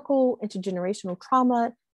historical intergenerational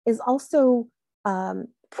trauma is also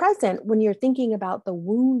present when you're thinking about the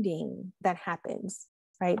wounding that happens,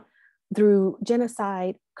 right? Through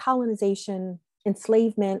genocide, colonization,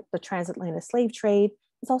 enslavement, the transatlantic slave trade.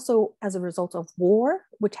 It's also as a result of war,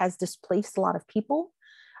 which has displaced a lot of people.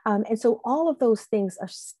 And so all of those things are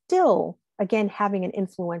still, again, having an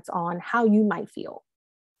influence on how you might feel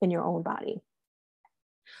in your own body.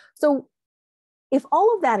 So if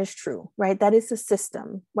all of that is true, right, that is a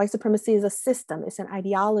system, white supremacy is a system, it's an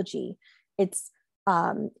ideology, it's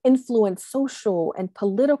influenced social and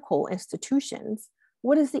political institutions,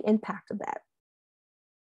 what is the impact of that?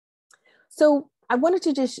 So I wanted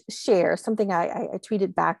to just share something I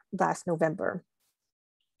tweeted back last November.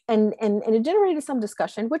 And it generated some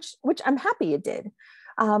discussion, which I'm happy it did.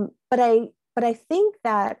 But I think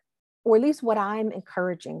that, or at least what I'm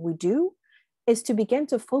encouraging we do, is to begin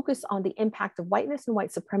to focus on the impact of whiteness and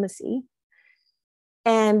white supremacy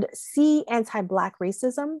and see anti-Black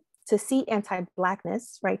racism, to see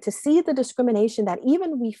anti-Blackness, right? To see the discrimination that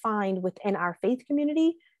even we find within our faith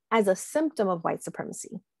community as a symptom of white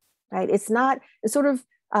supremacy, right? It's sort of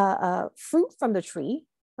fruit from the tree,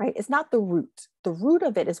 right? It's not the root. The root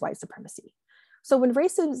of it is white supremacy. So when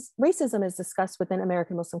racism is discussed within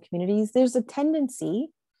American Muslim communities, there's a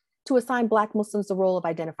tendency to assign Black Muslims the role of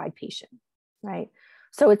identified patient, right?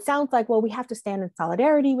 So it sounds like, well, we have to stand in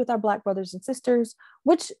solidarity with our Black brothers and sisters,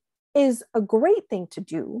 which is a great thing to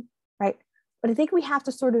do, right? But I think we have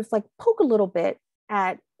to sort of like poke a little bit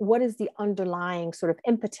at what is the underlying sort of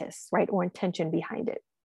impetus, right, or intention behind it.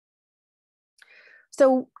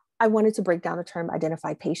 So I wanted to break down the term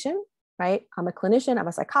identified patient, right? I'm a clinician, I'm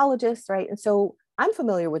a psychologist, right? And so I'm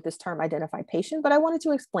familiar with this term identified patient, but I wanted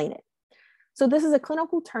to explain it. So this is a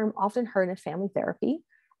clinical term often heard in family therapy,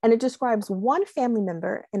 and it describes one family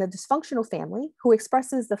member in a dysfunctional family who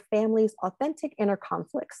expresses the family's authentic inner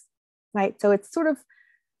conflicts, right? So it's sort of,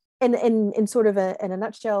 in a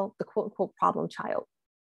nutshell, the quote unquote problem child,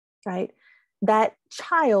 right? That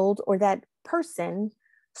child or that person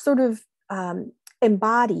sort of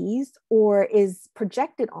embodies or is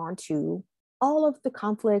projected onto all of the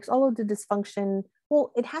conflicts, all of the dysfunction.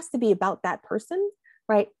 Well, it has to be about that person,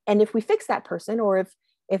 right? And if we fix that person, or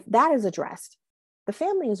if that is addressed, the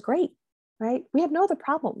family is great, right? We have no other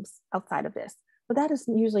problems outside of this, but that is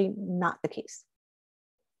usually not the case.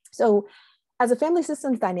 So as a family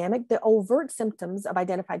systems dynamic, the overt symptoms of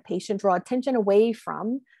identified patient draw attention away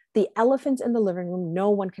from the elephant in the living room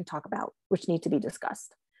no one can talk about, which need to be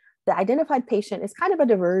discussed. The identified patient is kind of a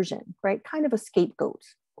diversion, right? Kind of a scapegoat.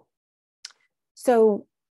 So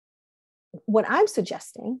what I'm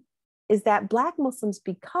suggesting is that Black Muslims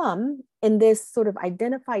become, in this sort of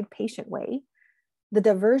identified patient way, the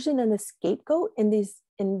diversion and the scapegoat in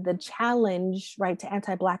the challenge, right, to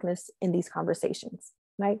anti-Blackness in these conversations,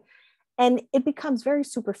 right? And it becomes very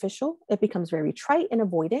superficial. It becomes very trite and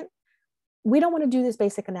avoidant. We don't want to do this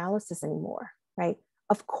basic analysis anymore, right?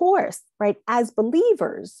 Of course, right, as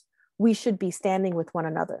believers, we should be standing with one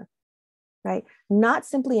another, right? Not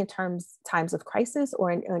simply in times of crisis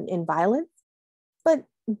or in violence, but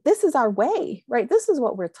this is our way, right? This is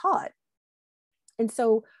what we're taught. And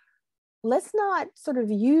so let's not sort of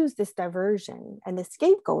use this diversion and the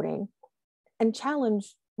scapegoating and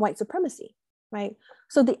challenge white supremacy, right?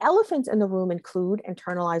 So the elephants in the room include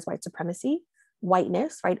internalized white supremacy,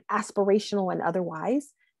 whiteness, right? Aspirational and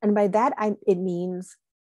otherwise. And by that, it means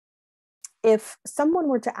if someone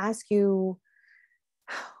were to ask you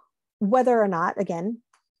whether or not, again,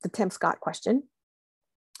 the Tim Scott question,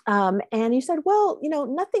 and you said, well,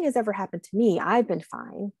 nothing has ever happened to me. I've been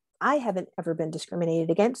fine. I haven't ever been discriminated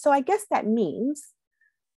against. So I guess that means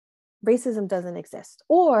racism doesn't exist,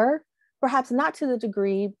 or perhaps not to the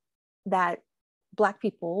degree that Black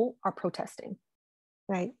people are protesting,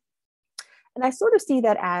 right? And I sort of see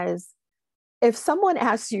that as if someone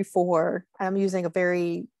asks you for, I'm using a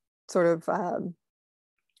very sort of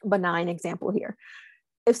benign example here.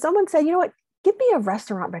 if someone said, you know what, give me a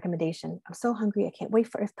restaurant recommendation. I'm so hungry. I can't wait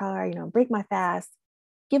for iftar, you know, break my fast.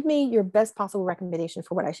 Give me your best possible recommendation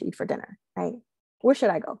for what I should eat for dinner, right? Where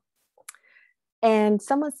should I go? And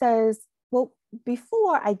someone says, well,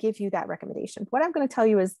 before I give you that recommendation, what I'm going to tell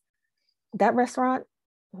you is that restaurant,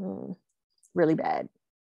 really bad.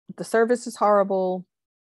 The service is horrible.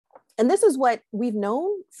 And this is what we've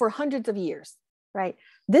known for hundreds of years, right?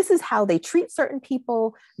 This is how they treat certain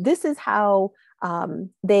people. This is how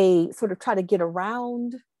they sort of try to get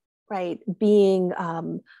around, right? Being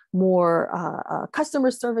more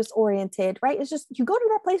customer service oriented, right? It's just, you go to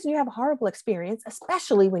that place and you have a horrible experience,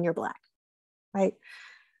 especially when you're Black, right?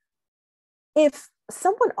 If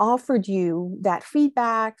someone offered you that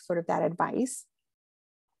feedback, sort of that advice,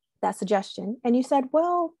 that suggestion, and you said,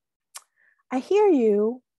 well, I hear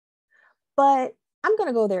you, but I'm going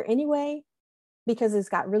to go there anyway because it's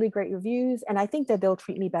got really great reviews. And I think that they'll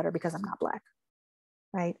treat me better because I'm not Black,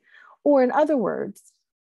 right? Or in other words,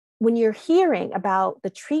 when you're hearing about the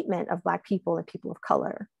treatment of Black people and people of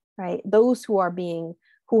color, right? Those who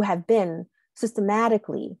have been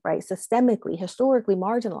systematically, right? Systemically, historically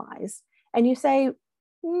marginalized. And you say,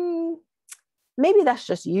 maybe that's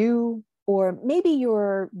just you, or maybe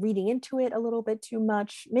you're reading into it a little bit too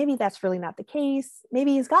much. Maybe that's really not the case.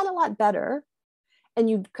 Maybe it's gotten a lot better. And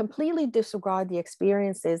you completely disregard the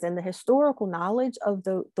experiences and the historical knowledge of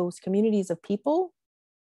those communities of people.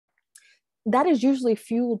 That is usually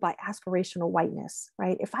fueled by aspirational whiteness,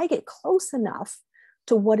 right? If I get close enough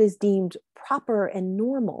to what is deemed proper and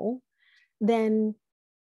normal, then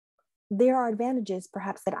there are advantages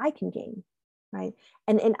perhaps that I can gain, right?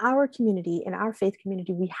 And in our community, in our faith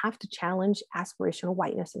community, we have to challenge aspirational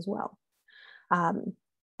whiteness as well.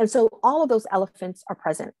 And so all of those elephants are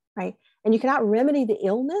present, right? And you cannot remedy the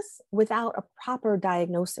illness without a proper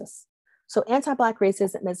diagnosis. So anti-Black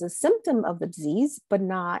racism is a symptom of the disease, but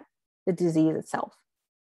not the disease itself.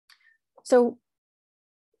 So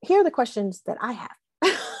here are the questions that I have,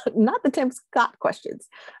 not the Tim Scott questions,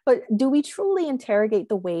 but do we truly interrogate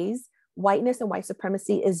the ways whiteness and white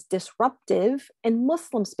supremacy is disruptive in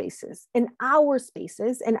Muslim spaces, in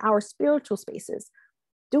our spiritual spaces?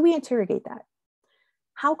 Do we interrogate that?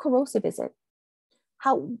 How corrosive is it?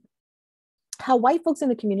 How white folks in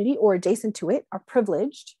the community or adjacent to it are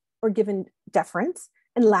privileged or given deference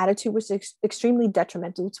and latitude, which is extremely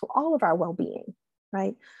detrimental to all of our well-being,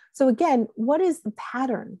 right? So again, what is the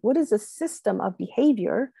pattern? What is the system of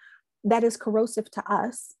behavior that is corrosive to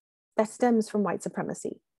us that stems from white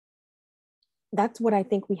supremacy? That's what I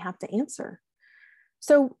think we have to answer.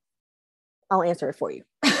 So I'll answer it for you.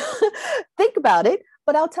 Think about it,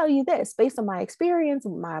 but I'll tell you this, based on my experience,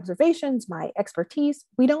 my observations, my expertise,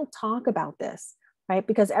 we don't talk about this, right?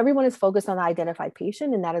 Because everyone is focused on the identified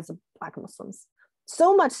patient, and that is Black Muslims.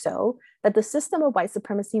 So much so that the system of white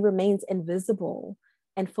supremacy remains invisible,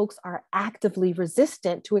 and folks are actively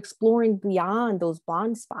resistant to exploring beyond those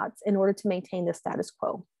blind spots in order to maintain the status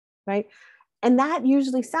quo, right? And that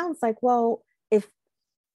usually sounds like, well,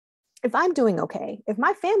 if I'm doing okay, if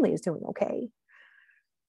my family is doing okay,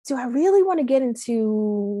 do I really want to get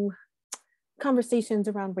into conversations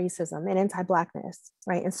around racism and anti-Blackness,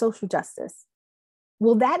 right, and social justice?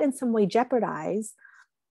 Will that in some way jeopardize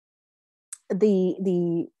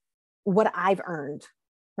the what I've earned,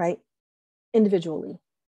 right, individually,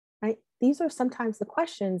 right? These are sometimes the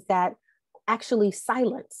questions that actually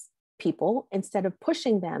silence people instead of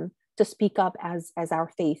pushing them to speak up as our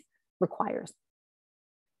faith requires.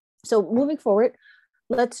 So moving forward,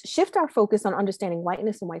 let's shift our focus on understanding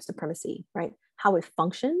whiteness and white supremacy, right? How it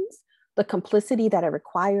functions, the complicity that it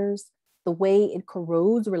requires, the way it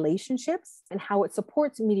corrodes relationships, and how it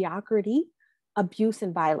supports mediocrity, abuse,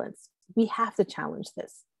 and violence. We have to challenge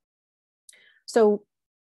this. So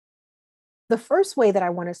the first way that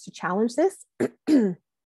I want us to challenge this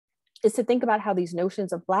is to think about how these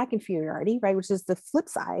notions of Black inferiority, right, which is the flip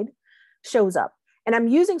side, shows up. And I'm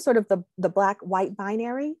using sort of the Black-white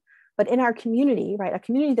binary, but in our community, right, a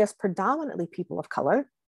community that's predominantly people of color,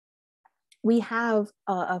 we have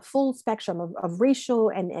a full spectrum of racial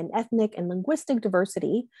and ethnic and linguistic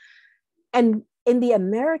diversity. And in the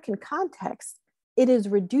American context, it is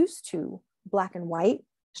reduced to Black and white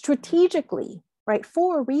strategically, right,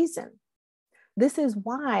 for a reason. This is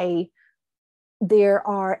why there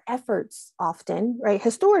are efforts often, right,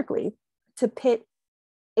 historically, to pit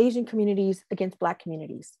Asian communities against Black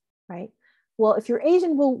communities, right? Well, if you're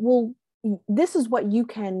Asian, this is what you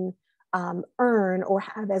can earn or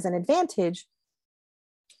have as an advantage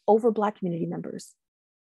over Black community members,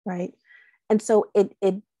 right? And so it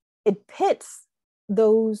pits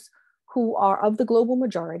those who are of the global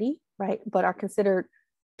majority, right, but are considered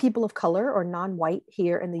people of color or non-white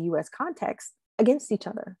here in the US context against each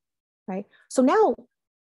other, right? So now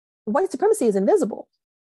white supremacy is invisible,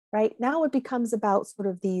 right? Now it becomes about sort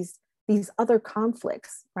of these other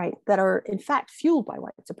conflicts, right, that are in fact fueled by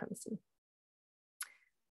white supremacy.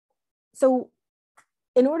 So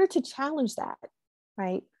in order to challenge that,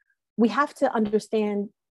 right, we have to understand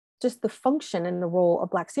just the function and the role of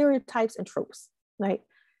Black stereotypes and tropes, right?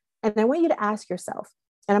 And I want you to ask yourself,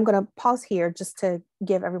 and I'm going to pause here just to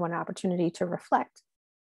give everyone an opportunity to reflect.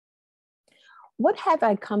 What have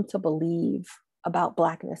I come to believe about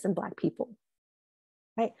Blackness and Black people,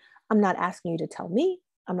 right? I'm not asking you to tell me.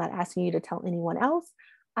 I'm not asking you to tell anyone else.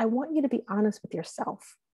 I want you to be honest with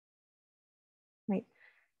yourself, right?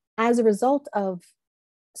 As a result of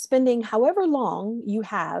spending however long you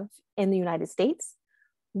have in the United States,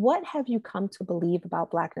 what have you come to believe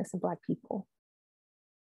about Blackness and Black people,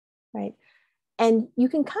 right? And you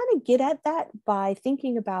can kind of get at that by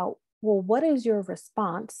thinking about, well, what is your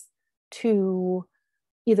response to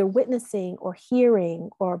either witnessing or hearing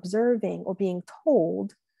or observing or being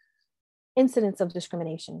told incidents of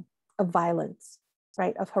discrimination, of violence,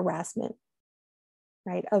 right, of harassment,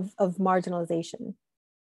 right, of marginalization?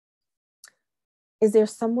 Is there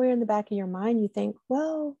somewhere in the back of your mind you think,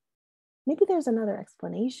 well, maybe there's another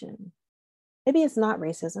explanation. Maybe it's not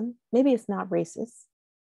racism. Maybe it's not racist.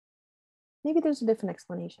 Maybe there's a different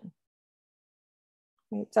explanation.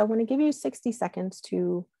 Right? So I want to give you 60 seconds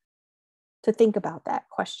to think about that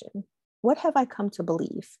question. What have I come to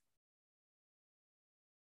believe?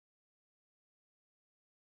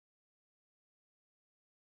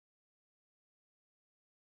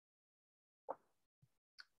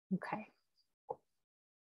 Okay.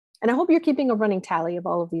 And I hope you're keeping a running tally of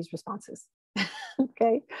all of these responses.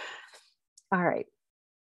 Okay. All right.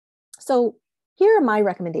 So here are my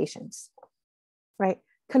recommendations, right?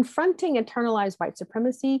 Confronting internalized white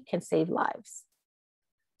supremacy can save lives.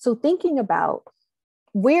 So thinking about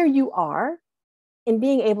where you are in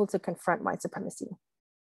being able to confront white supremacy,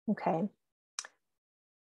 okay?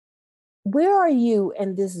 Where are you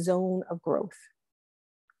in this zone of growth,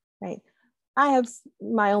 right? I have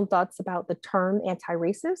my own thoughts about the term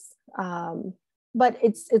anti-racist, but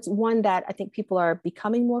it's one that I think people are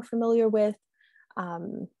becoming more familiar with.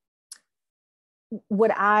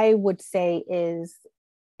 What I would say is,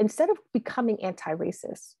 instead of becoming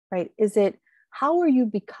anti-racist, right, is it, how are you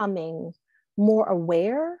becoming more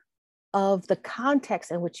aware of the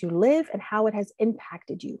context in which you live and how it has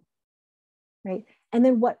impacted you, right? And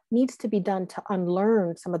then what needs to be done to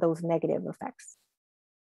unlearn some of those negative effects,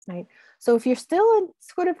 right? So if you're still in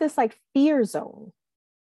sort of this like fear zone,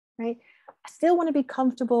 right? I still want to be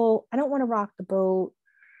comfortable. I don't want to rock the boat.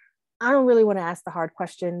 I don't really want to ask the hard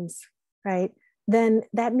questions, right? Then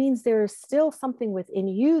that means there's still something within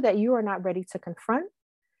you that you are not ready to confront.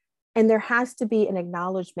 And there has to be an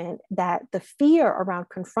acknowledgement that the fear around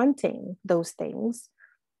confronting those things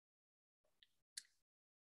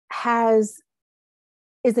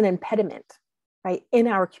is an impediment, right, in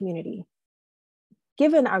our community,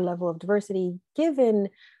 given our level of diversity, given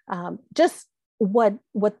just what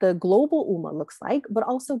the global Ummah looks like, but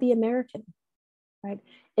also the American, right?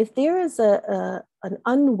 If there is an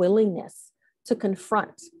unwillingness to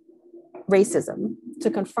confront racism, to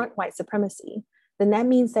confront white supremacy, then that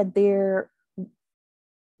means that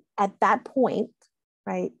at that point,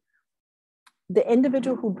 right, the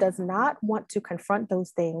individual who does not want to confront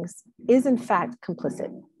those things is in fact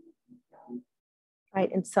complicit,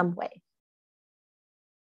 right, in some way.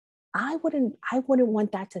 I wouldn't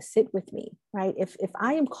want that to sit with me, right? If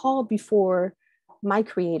I am called before my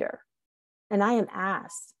creator and I am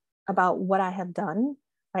asked about what I have done,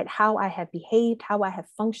 right, how I have behaved, how I have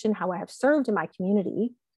functioned, how I have served in my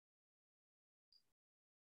community,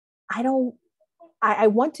 I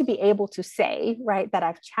want to be able to say, right, that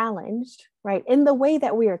I've challenged, right, in the way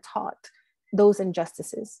that we are taught those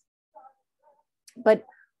injustices. But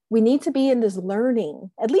we need to be in this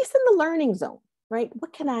learning, at least in the learning zone, right?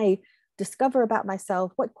 What can I discover about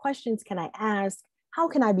myself? What questions can I ask? How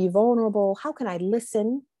can I be vulnerable? How can I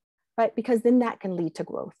listen, right? Because then that can lead to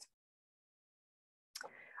growth.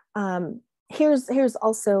 Here's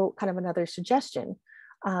also kind of another suggestion,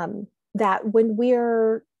 that when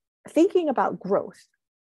we're thinking about growth,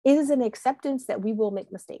 is an acceptance that we will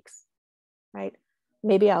make mistakes, right?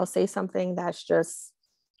 Maybe I'll say something that's just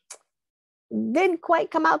didn't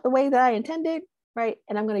quite come out the way that I intended, right?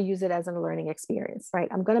 And I'm going to use it as a learning experience, right?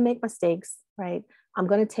 I'm going to make mistakes, right? I'm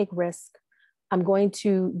going to take risk. I'm going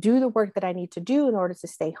to do the work that I need to do in order to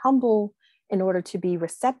stay humble, in order to be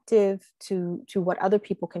receptive to what other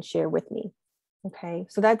people can share with me. Okay,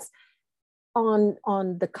 so that's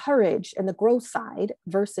on the courage and the growth side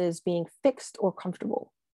versus being fixed or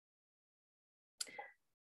comfortable.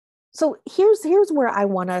 So here's where I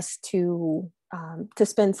want us to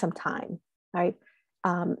spend some time, right?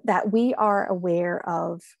 That we are aware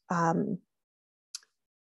of, at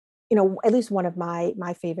least one of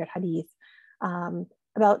my favorite hadith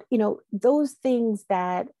about, those things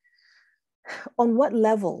that, on what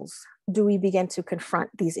levels do we begin to confront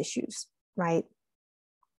these issues, right?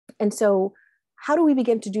 And so how do we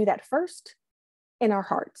begin to do that first? In our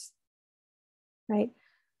hearts, right?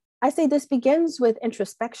 I say this begins with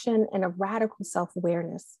introspection and a radical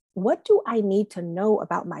self-awareness. What do I need to know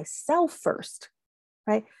about myself first,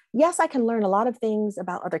 right? Yes, I can learn a lot of things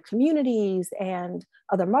about other communities and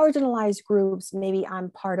other marginalized groups. Maybe I'm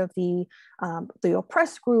part of the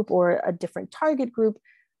oppressed group or a different target group.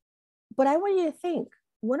 But I want you to think,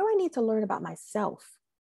 what do I need to learn about myself?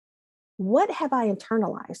 What have I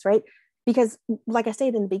internalized, right? Because like I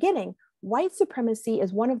said in the beginning, white supremacy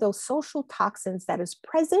is one of those social toxins that is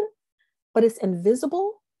present, but it's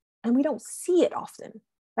invisible and we don't see it often,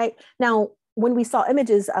 right? Now, when we saw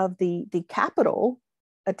images of the Capitol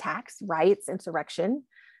attacks, riots, insurrection,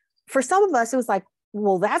 for some of us, it was like,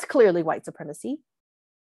 well, that's clearly white supremacy.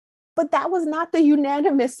 But that was not the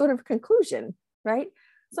unanimous sort of conclusion, right?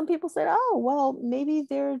 Some people said, oh, well, maybe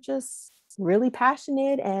they're just really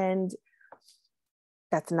passionate, and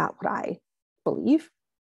that's not what I believe.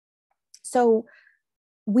 So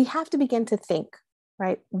we have to begin to think,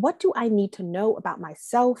 right? What do I need to know about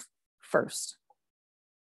myself first?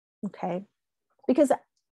 Okay. Because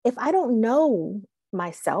if I don't know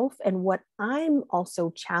myself and what I'm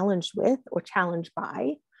also challenged with or challenged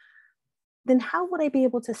by, then how would I be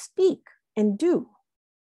able to speak and do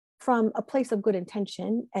from a place of good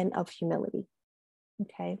intention and of humility?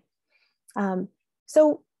 Okay.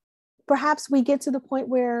 So perhaps we get to the point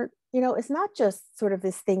where, it's not just sort of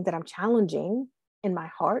this thing that I'm challenging in my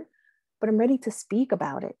heart, but I'm ready to speak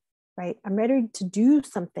about it, right? I'm ready to do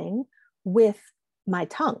something with my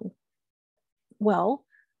tongue. Well,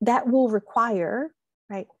 that will require,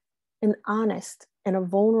 right, an honest and a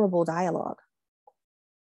vulnerable dialogue.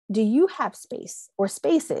 Do you have space or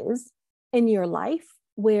spaces in your life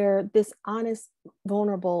where this honest,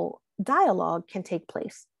 vulnerable dialogue can take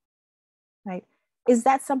place, right? Is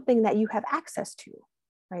that something that you have access to,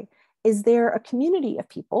 right? Is there a community of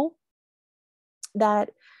people that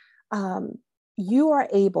you are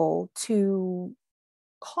able to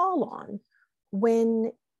call on when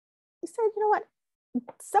you said, you know what,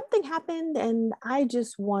 something happened and I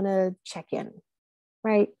just want to check in,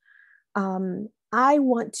 right? I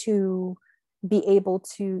want to be able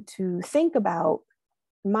to think about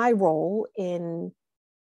my role in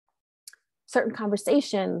certain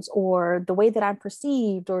conversations, or the way that I'm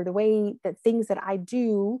perceived, or the way that things that I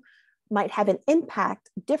do might have an impact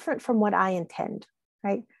different from what I intend,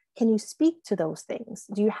 right? Can you speak to those things?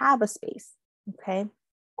 Do you have a space? Okay.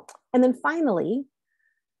 And then finally,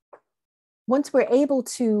 once we're able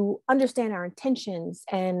to understand our intentions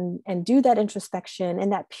and do that introspection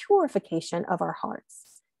and that purification of our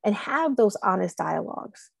hearts and have those honest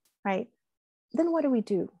dialogues, right? Then what do we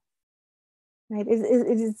do? Right?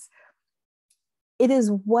 It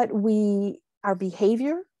is what our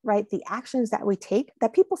behavior, right? The actions that we take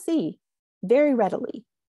that people see very readily,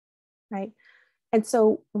 right? And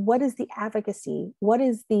so what is the advocacy? What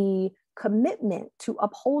is the commitment to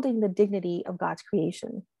upholding the dignity of God's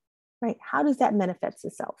creation, right? How does that manifest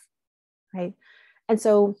itself, right? And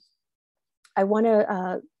so I want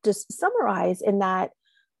to just summarize in that,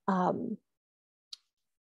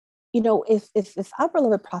 if our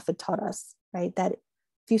beloved prophet taught us, right, that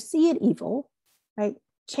if you see it evil, right,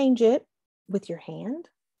 change it with your hand.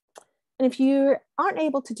 And if you aren't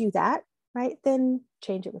able to do that, right, then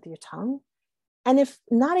change it with your tongue. And if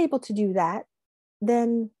not able to do that,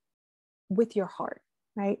 then with your heart,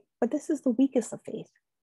 right? But this is the weakest of faith.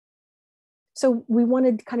 So we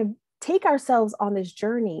want to kind of take ourselves on this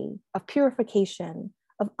journey of purification,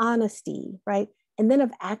 of honesty, right? And then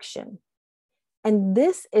of action. And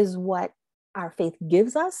this is what our faith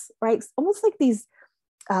gives us, right? It's almost like these,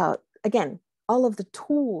 again, all of the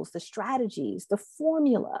tools, the strategies, the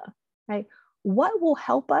formula, right? What will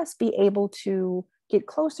help us be able to get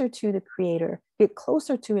closer to the Creator, get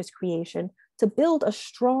closer to His creation, to build a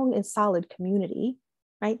strong and solid community,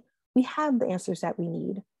 right? We have the answers that we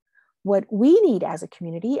need. What we need as a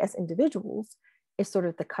community, as individuals, is sort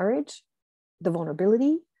of the courage, the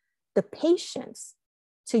vulnerability, the patience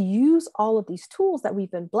to use all of these tools that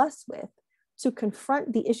we've been blessed with to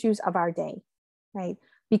confront the issues of our day, right?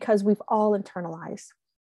 Because we've all internalized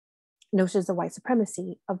notions of white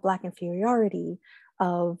supremacy, of Black inferiority,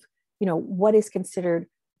 of what is considered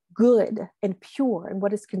good and pure and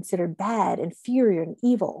what is considered bad, inferior and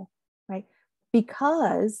evil, right?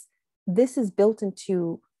 Because this is built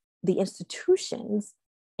into the institutions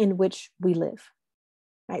in which we live,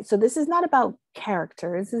 right? So this is not about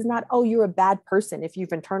character. This is not, oh, you're a bad person if you've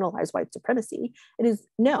internalized white supremacy. It is,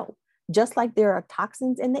 no, just like there are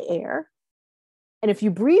toxins in the air, and if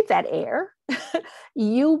you breathe that air,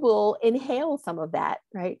 you will inhale some of that,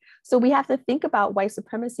 right? So we have to think about white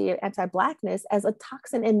supremacy and anti-Blackness as a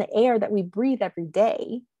toxin in the air that we breathe every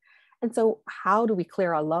day. And so how do we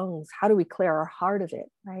clear our lungs? How do we clear our heart of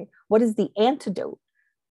it, right? What is the antidote?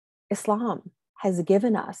 Islam has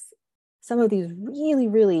given us some of these really,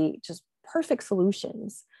 really just perfect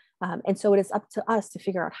solutions. And so it is up to us to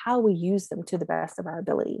figure out how we use them to the best of our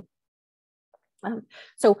ability.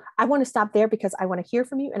 So I want to stop there because I want to hear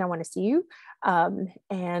from you and I want to see you.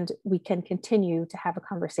 And we can continue to have a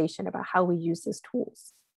conversation about how we use these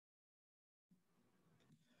tools.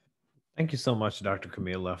 Thank you so much, Dr.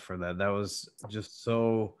 Kameelah, for that. That was just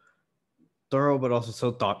so thorough, but also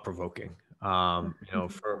so thought-provoking. I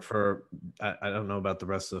don't know about the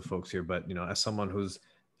rest of the folks here, but as someone who's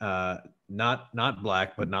not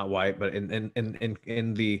Black, but not white, but in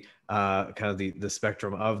the kind of the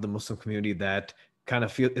spectrum of the Muslim community that kind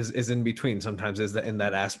of is in between, sometimes is in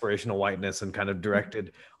that aspirational whiteness and kind of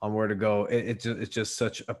directed on where to go. It's just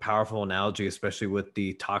such a powerful analogy, especially with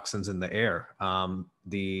the toxins in the air,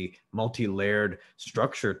 the multi-layered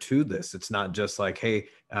structure to this. It's not just like, hey,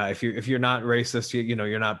 if you're not racist,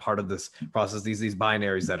 you're not part of this process. These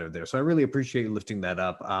binaries that are there. So I really appreciate you lifting that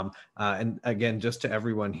up. And again, just to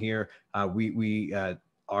everyone here, we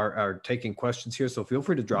are taking questions here. So feel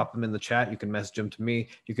free to drop them in the chat. You can message them to me.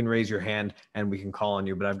 You can raise your hand and we can call on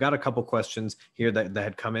you. But I've got a couple questions here that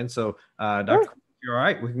had come in. So Dr. If you're all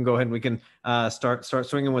right, we can go ahead and we can start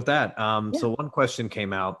swinging with that. So one question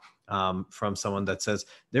came out from someone that says,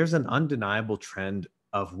 there's an undeniable trend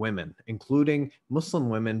of women, including Muslim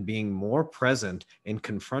women, being more present in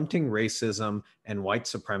confronting racism and white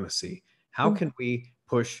supremacy. How can we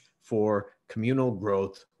push for communal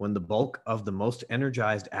growth when the bulk of the most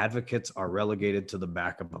energized advocates are relegated to the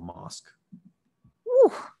back of the mosque?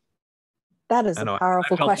 Ooh, that is a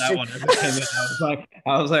powerful question.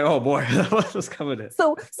 I was like, oh boy, what was coming in?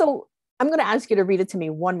 So I'm going to ask you to read it to me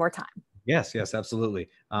one more time. Yes, absolutely.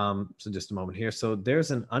 So just a moment here. So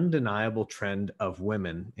there's an undeniable trend of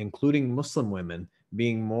women, including Muslim women,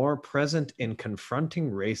 being more present in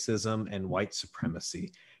confronting racism and white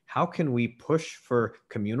supremacy. How can we push for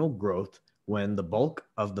communal growth when the bulk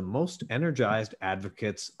of the most energized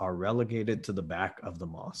advocates are relegated to the back of the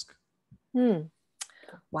mosque?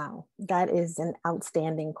 Wow, that is an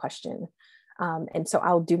outstanding question. And so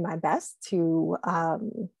I'll do my best to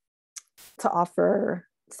offer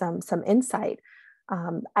some insight.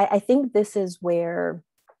 I think this is where,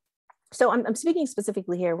 so I'm speaking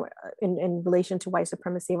specifically here in relation to white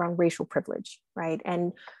supremacy around racial privilege, right?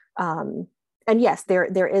 And yes,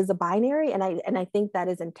 there is a binary, and I think that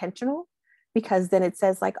is intentional, because then it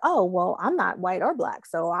says like, oh, well, I'm not white or Black,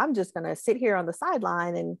 so I'm just going to sit here on the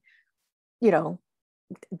sideline and,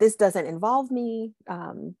 this doesn't involve me.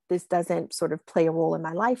 This doesn't sort of play a role in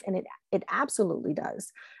my life. And it absolutely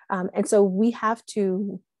does. And so we have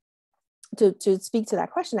to speak to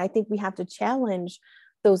that question. I think we have to challenge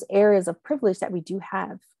those areas of privilege that we do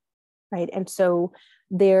have, right? And so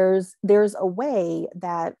there's a way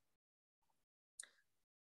that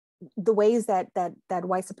the ways that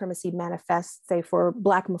white supremacy manifests, say for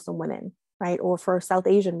Black Muslim women, right, or for South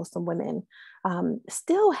Asian Muslim women,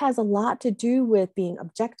 still has a lot to do with being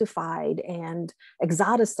objectified and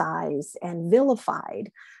exoticized and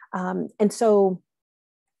vilified. And so,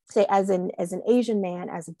 say as an Asian man,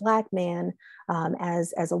 as a Black man,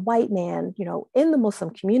 as a white man, in the Muslim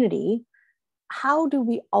community, how do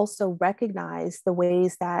we also recognize the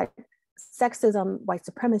ways that sexism, white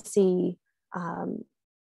supremacy,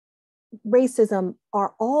 racism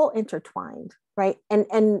are all intertwined, right?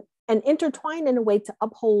 And intertwined in a way to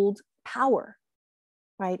uphold power,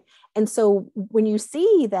 right? And so when you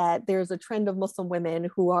see that there's a trend of Muslim women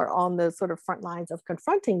who are on the sort of front lines of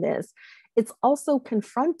confronting this, it's also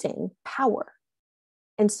confronting power.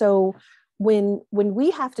 And so when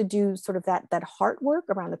we have to do sort of that heart work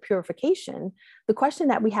around the purification, the question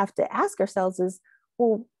that we have to ask ourselves is,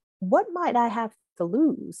 well, what might I have to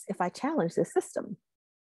lose if I challenge this system?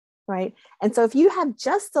 Right. And so if you have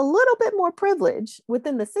just a little bit more privilege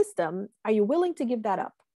within the system, are you willing to give that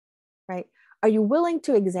up? Right. Are you willing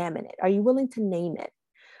to examine it? Are you willing to name it?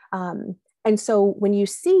 And so when you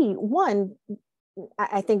see one,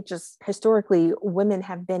 I think just historically, women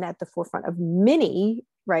have been at the forefront of many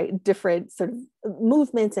right? Different sort of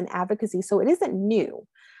movements and advocacy. So it isn't new.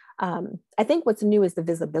 I think what's new is the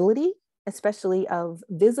visibility, especially of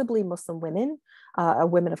visibly Muslim women,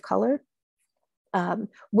 women of color,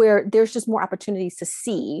 where there's just more opportunities to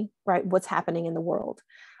see, right, what's happening in the world.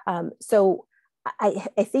 So I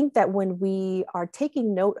think that when we are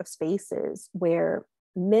taking note of spaces where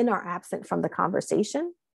men are absent from the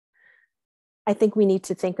conversation, I think we need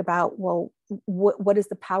to think about, well, what is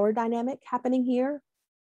the power dynamic happening here?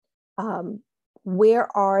 Where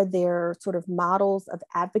are there sort of models of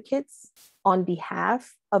advocates on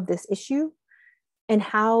behalf of this issue? And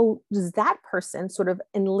how does that person sort of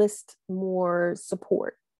enlist more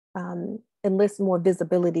support, enlist more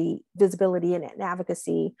visibility and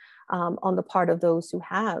advocacy on the part of those who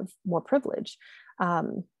have more privilege?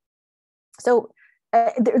 There's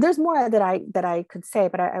more that I could say,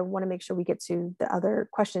 but I want to make sure we get to the other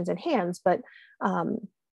questions and hands. But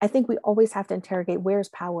I think we always have to interrogate where's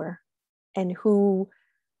power and who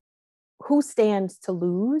stands to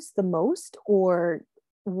lose the most, or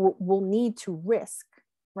will need to risk,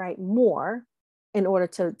 right, more in order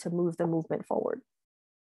to move the movement forward.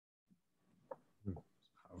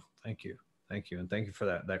 Thank you. And thank you for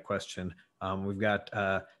that question. We've got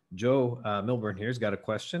Joe Milburn here. He's got a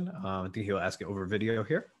question. I think he'll ask it over video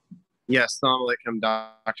here. Yes, Assalamu alaikum,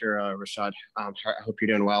 Dr. Rashad. I hope you're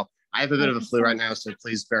doing well. I have a bit of a flu right now, so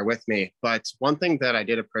please bear with me. But one thing that I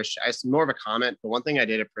did appreciate, it's more of a comment, but one thing I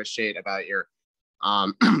did appreciate about your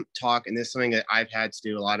talk, and this is something that I've had to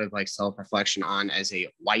do a lot of like self-reflection on as a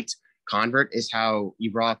white convert, is how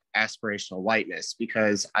you brought up aspirational whiteness,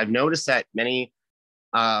 because I've noticed that many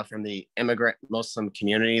from the immigrant Muslim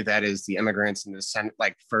community, that is the immigrants and the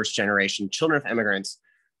like first generation children of immigrants,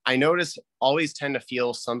 I notice always tend to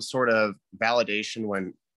feel some sort of validation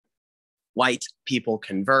when white people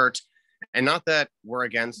convert. And not that we're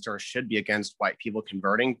against or should be against white people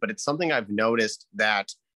converting, but it's something I've noticed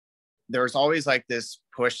that there's always like this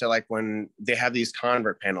push that, like, when they have these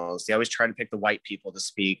convert panels, they always try to pick the white people to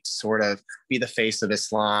speak, to sort of be the face of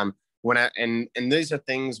Islam. And these are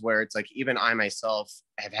things where it's like, even I myself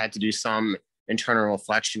have had to do some internal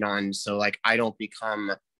reflection on, so like I don't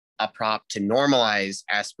become a prop to normalize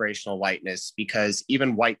aspirational whiteness, because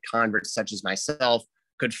even white converts such as myself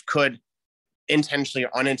could intentionally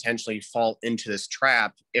or unintentionally fall into this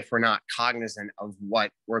trap if we're not cognizant of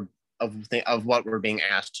what we're being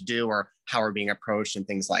asked to do or how we're being approached and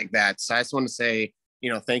things like that. So I just want to say,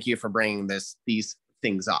 thank you for bringing these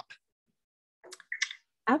things up.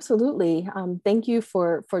 Absolutely. Thank you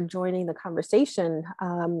for joining the conversation.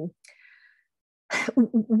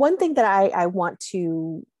 One thing that I want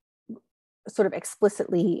to sort of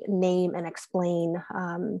explicitly name and explain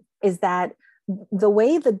is that the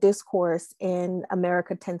way the discourse in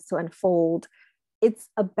America tends to unfold, it's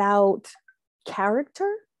about character,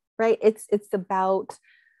 right? It's about,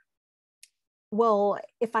 well,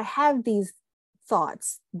 if I have these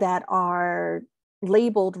thoughts that are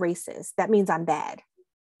labeled racist, that means I'm bad,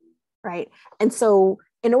 right? And so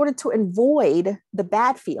in order to avoid the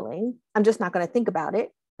bad feeling, I'm just not going to think about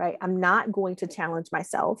it, right? I'm not going to challenge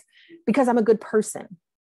myself because I'm a good person,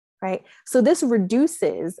 right? So this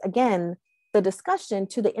reduces, again, the discussion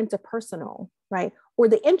to the interpersonal, right? Or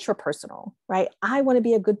the intrapersonal, right? I want to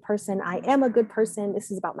be a good person. I am a good person.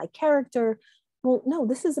 This is about my character. Well, no,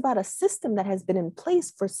 this is about a system that has been in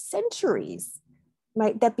place for centuries,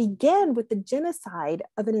 right? That began with the genocide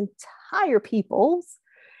of an entire peoples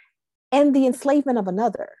and the enslavement of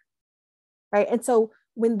another, right? And so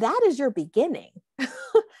when that is your beginning,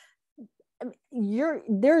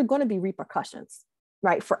 there are going to be repercussions,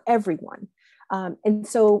 right, for everyone. And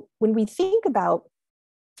so when we think about,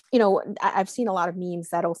 I've seen a lot of memes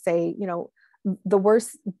that'll say,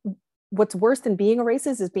 what's worse than being a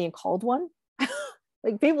racist is being called one.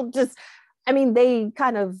 Like people they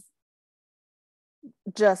kind of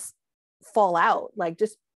just fall out, like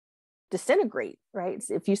just disintegrate, right?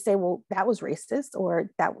 So if you say, well, that was racist, or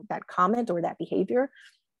that comment or that behavior.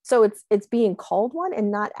 So it's being called one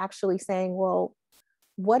and not actually saying, well,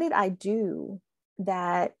 what did I do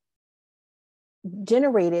that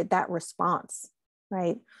generated that response,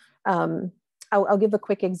 right? I'll give a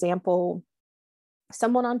quick example.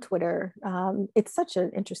 Someone on Twitter, it's such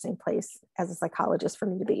an interesting place as a psychologist for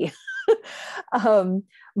me to be,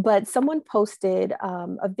 but someone posted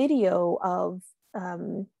a video of,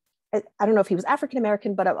 I don't know if he was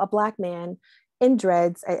African-American, but a Black man in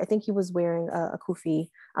dreads. I think he was wearing a kufi,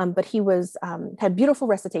 but he had beautiful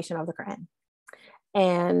recitation of the Quran.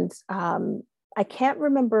 And I can't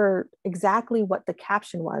remember exactly what the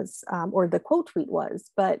caption was or the quote tweet was,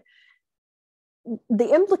 but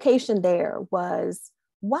the implication there was,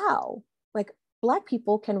 wow, like Black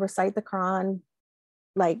people can recite the Quran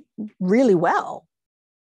like really well,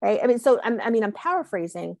 right? I mean, I'm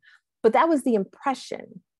paraphrasing, but that was the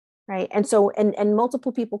impression, right? And so, and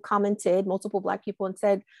multiple people commented, multiple Black people, and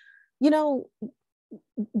said, you know,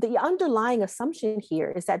 the underlying assumption here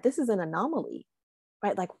is that this is an anomaly,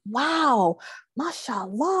 right? Like, wow,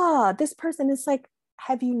 mashallah, this person is like,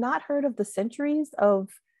 have you not heard of the centuries of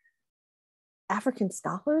African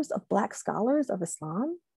scholars, of Black scholars of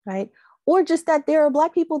Islam, right? Or just that there are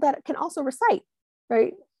Black people that can also recite,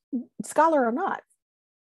 right? Scholar or not.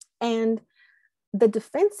 And the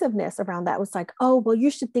defensiveness around that was like, oh, well, you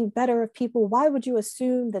should think better of people. Why would you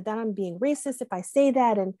assume that I'm being racist if I say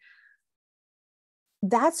that? And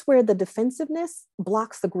that's where the defensiveness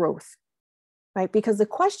blocks the growth, right? Because the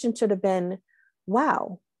question should have been,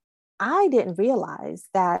 wow, I didn't realize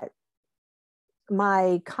that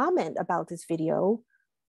my comment about this video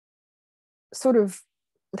sort of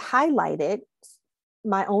highlighted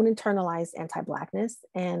my own internalized anti-Blackness,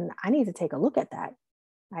 and I need to take a look at that,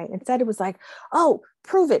 right? Instead, it was like, oh,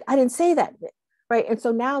 prove it, I didn't say that, right? And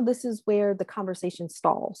so now this is where the conversation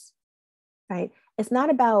stalls, right? It's not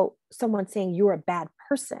about someone saying you're a bad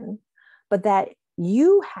person, but that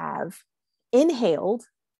you have inhaled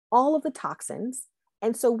all of the toxins.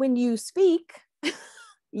 And so when you speak,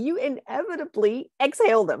 you inevitably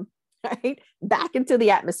exhale them, right? Back into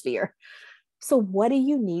the atmosphere. So what do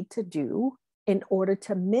you need to do in order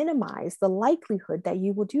to minimize the likelihood that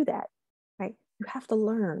you will do that, right? You have to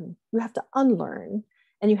learn, you have to unlearn,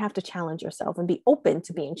 and you have to challenge yourself and be open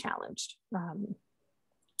to being challenged.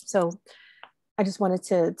 So I just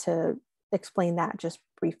wanted to explain that just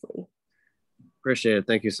briefly. Appreciate it.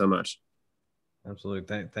 Thank you so much.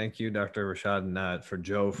 Absolutely. Thank you, Dr. Rashad, and for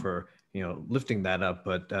Joe for lifting that up.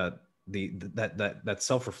 But that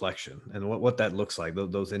self-reflection and what that looks like,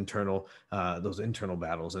 those internal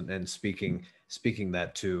battles, and speaking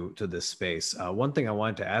that to this space. One thing I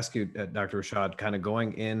wanted to ask you, Dr. Rashad, kind of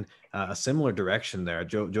going in a similar direction there.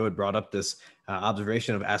 Joe had brought up this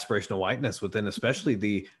observation of aspirational whiteness within especially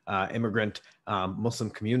the immigrant Muslim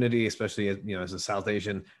community, especially as a South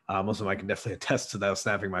Asian Muslim. I can definitely attest to that. I was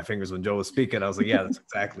snapping my fingers when Joe was speaking. I was like, yeah, that's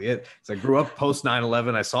exactly it. So I grew up post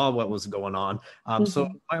 9/11. I saw what was going on. So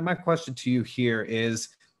my question to you here is,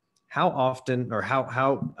 how often, or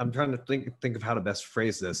how I'm trying to think of how to best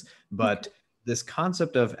phrase this, but this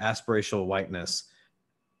concept of aspirational whiteness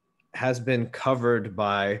has been covered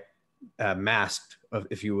by masked,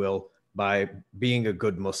 if you will, by being a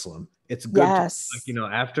good Muslim. It's good. Yes.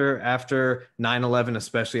 After 9/11,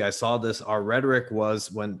 especially, I saw this. Our rhetoric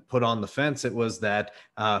was, when put on the fence, it was that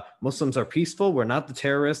Muslims are peaceful. We're not the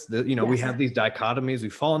terrorists. We have these dichotomies. We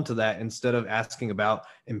fall into that instead of asking about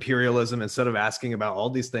imperialism, instead of asking about all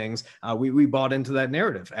these things. We bought into that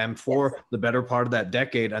narrative. And for the better part of that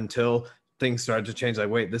decade, until things started to change, like,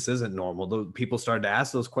 wait, this isn't normal. Those people started to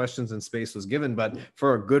ask those questions and space was given. But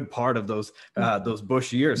for a good part of those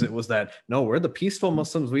Bush years, it was that, no, we're the peaceful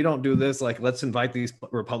Muslims. We don't do this. Like, let's invite these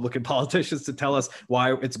Republican politicians to tell us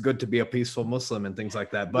why it's good to be a peaceful Muslim and things like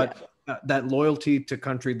that. But that loyalty to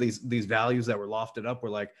country, these values that were lofted up, were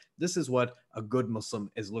like, this is what a good Muslim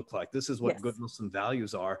is look like. This is what good Muslim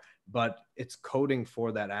values are. But it's coding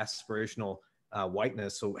for that aspirational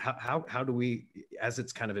whiteness. So how do we, as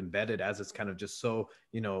it's kind of embedded, as it's kind of just so,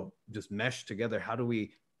 just meshed together, how do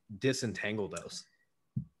we disentangle those?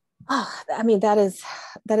 I mean, that is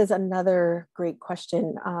another great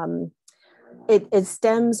question. It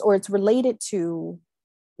stems, or it's related to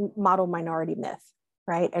model minority myth,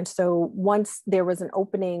 right? And so once there was an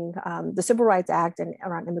opening, the Civil Rights Act and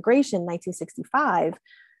around immigration, 1965,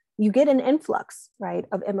 you get an influx, right,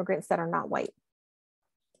 of immigrants that are not white.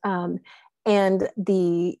 And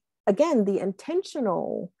the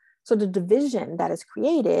intentional sort of division that is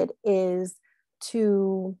created is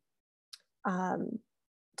to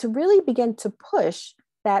really begin to push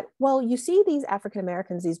that, well, you see these African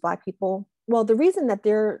Americans, these Black people, well, the reason that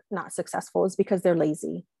they're not successful is because they're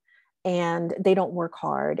lazy and they don't work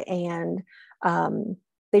hard, and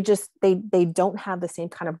they don't have the same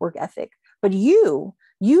kind of work ethic. But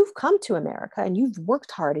you've come to America and you've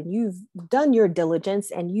worked hard and you've done your diligence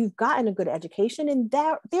and you've gotten a good education, and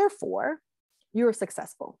therefore you're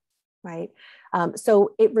successful, right?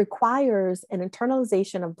 So it requires an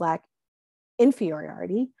internalization of Black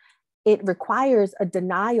inferiority. It requires a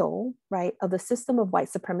denial, right, of the system of white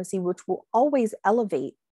supremacy, which will always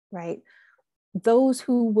elevate, right, those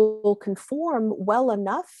who will conform well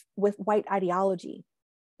enough with white ideology,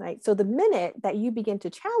 right? So the minute that you begin to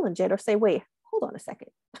challenge it or say, wait, hold on a second,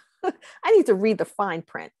 I need to read the fine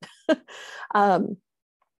print, then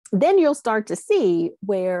you'll start to see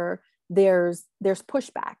where there's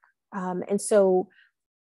pushback, And so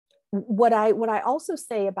what I also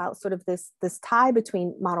say about sort of this tie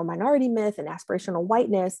between model minority myth and aspirational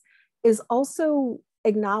whiteness is also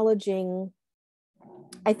acknowledging,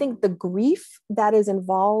 I think, the grief that is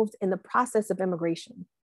involved in the process of immigration,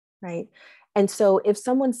 right? And so if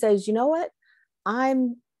someone says, you know what,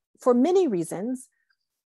 I'm, for many reasons,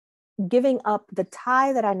 giving up the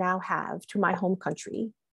tie that I now have to my home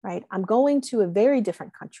country, right? I'm going to a very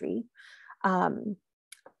different country.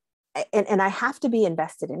 And I have to be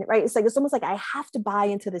invested in it, right? It's almost like I have to buy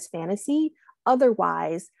into this fantasy.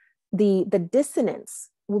 Otherwise, the dissonance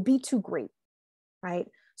will be too great, right?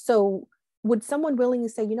 So would someone willingly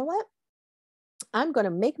say, you know what? I'm going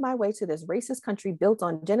to make my way to this racist country built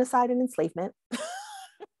on genocide and enslavement,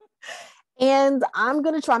 and I'm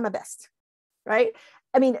going to try my best, right?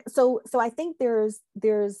 I mean, so I think there's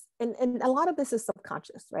and a lot of this is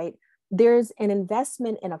subconscious, right? There's an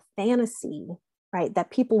investment in a fantasy, right,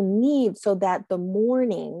 that people need so that the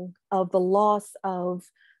mourning of the loss of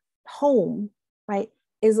home, right,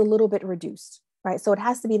 is a little bit reduced, right? So it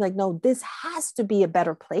has to be like, no, this has to be a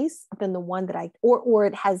better place than the one that or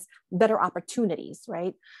it has better opportunities,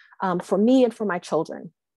 right, for me and for my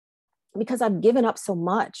children, because I've given up so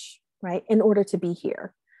much, right, in order to be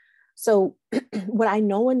here. So would I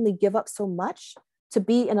knowingly give up so much to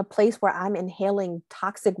be in a place where I'm inhaling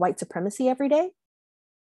toxic white supremacy every day,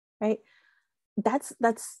 right? That's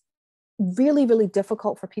really, really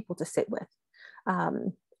difficult for people to sit with.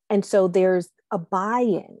 And so there's a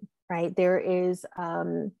buy-in, right? There is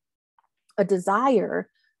a desire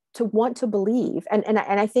to want to believe. And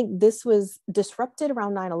I think this was disrupted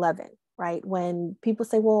around 9/11, right? When people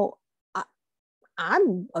say, well,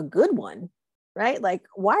 I'm a good one, right? Like,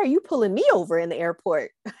 why are you pulling me over in the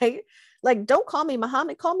airport, right? Like, don't call me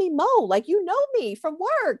Muhammad, call me Mo. Like, you know me from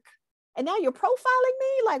work. And now you're profiling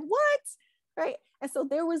me? Like, what? Right. And so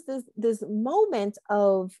there was this moment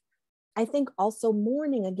of, I think, also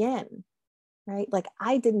mourning again, right? Like,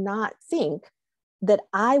 I did not think that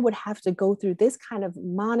I would have to go through this kind of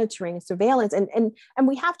monitoring and surveillance. And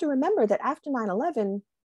we have to remember that after 9/11,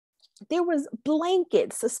 there was blanket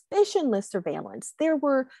suspicionless surveillance. There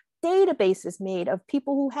were databases made of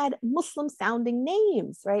people who had Muslim sounding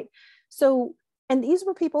names, right? So, and these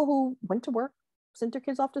were people who went to work, sent their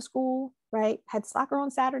kids off to school, right? Had soccer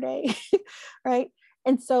on Saturday, right?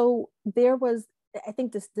 And so there was, I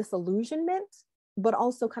think, this disillusionment, but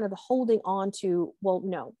also kind of the holding on to, well,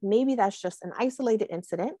 no, maybe that's just an isolated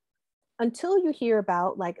incident, until you hear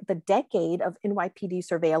about like the decade of NYPD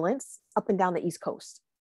surveillance up and down the East Coast,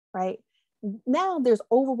 right? Now there's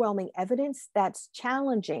overwhelming evidence that's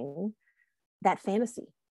challenging that fantasy,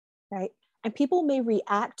 right? And people may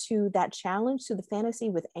react to that challenge, to the fantasy,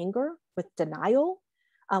 with anger, with denial,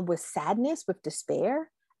 with sadness, with despair,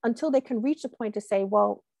 until they can reach a point to say,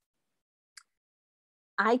 well,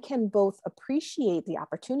 I can both appreciate the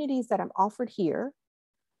opportunities that I'm offered here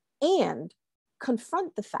and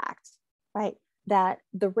confront the fact, right, that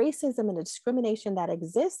the racism and the discrimination that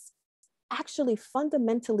exists actually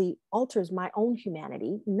fundamentally alters my own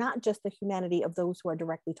humanity, not just the humanity of those who are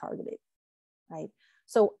directly targeted, right?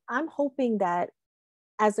 So I'm hoping that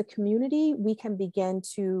as a community, we can begin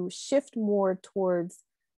to shift more towards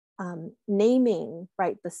naming,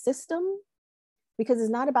 right, the system, because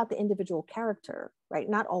it's not about the individual character, right?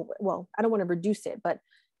 Not all, well, I don't want to reduce it, but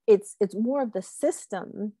it's more of the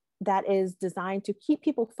system that is designed to keep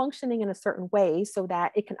people functioning in a certain way so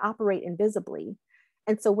that it can operate invisibly.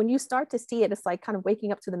 And so when you start to see it, it's like kind of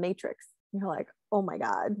waking up to the matrix. You're like, oh my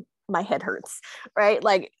God, my head hurts, right?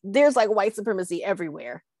 Like there's like white supremacy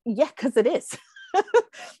everywhere. Yeah, because it is,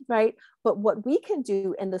 right? But what we can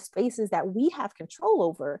do in the spaces that we have control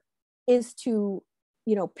over is to,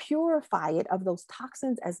 you know, purify it of those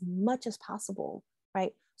toxins as much as possible,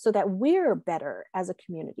 right? So that we're better as a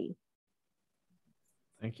community.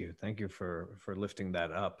 Thank you for lifting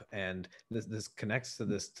that up. And this connects to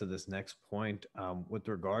this next point with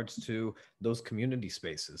regards to those community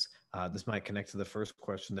spaces. This might connect to the first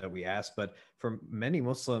question that we asked, but for many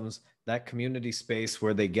Muslims, that community space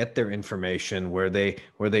where they get their information, where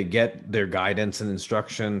they get their guidance and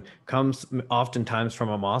instruction, comes oftentimes from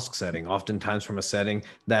a mosque setting, oftentimes from a setting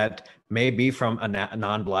that may be from a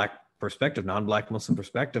non-Black perspective, non-Black Muslim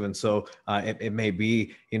perspective. And so it may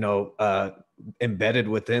be, you know, embedded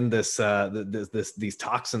within this these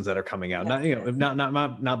toxins that are coming out, not, you know,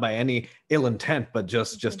 not by any ill intent, but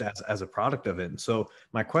just as a product of it. And so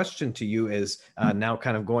my question to you is now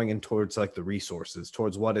kind of going in towards like the resources,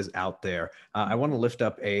 towards what is out there. I want to lift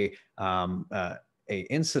up a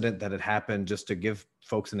incident that had happened, just to give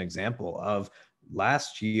folks an example of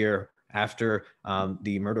last year after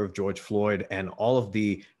the murder of George Floyd and all of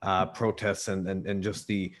the protests and just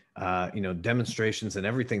the demonstrations and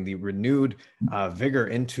everything, the renewed vigor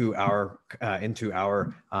into our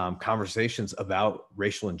conversations about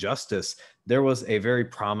racial injustice, there was a very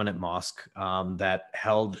prominent mosque that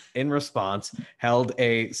held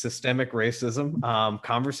a systemic racism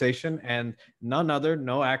conversation, and no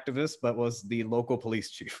activist, but was the local police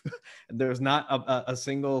chief. There's not a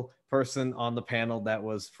single person on the panel that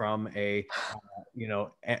was from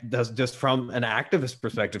just from an activist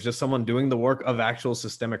perspective, just someone doing the work of actual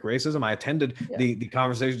systemic racism. I attended the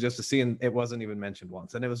conversation just to see, and it wasn't even mentioned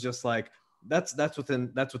once. And it was just like, that's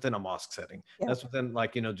within a mosque setting. That's within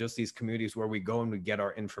just these communities where we go and we get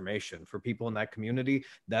our information. For people in that community,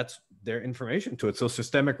 that's their information to it. So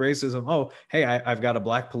systemic racism, oh, hey, I've got a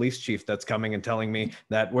Black police chief that's coming and telling me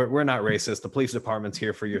that we're not racist, the police department's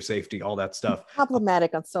here for your safety, all that stuff.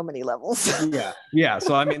 Problematic on so many levels. yeah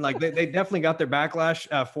so I mean, like, they definitely got their backlash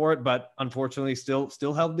for it, but unfortunately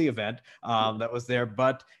still held the event that was there.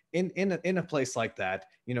 But in a place like that,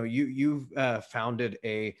 you've founded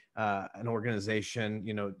an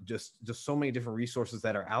organization, just so many different resources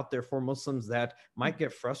that are out there for Muslims that might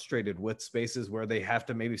get frustrated with spaces where they have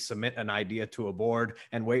to maybe submit an idea to a board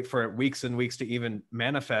and wait for it weeks and weeks to even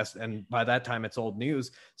manifest, and by that time it's old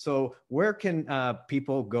news. So where can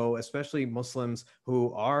people go, especially Muslims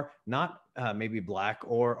who are not maybe Black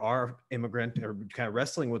or are immigrant, or kind of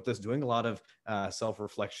wrestling with this, doing a lot of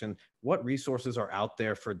self-reflection? What resources are out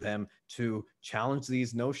there for them to challenge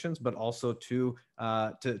these notions, but also to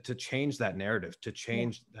change that narrative, to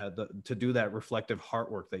change to do that reflective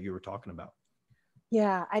heart work that you were talking about?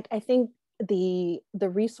 Yeah, I think the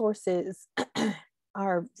resources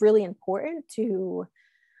are really important to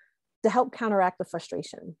help counteract the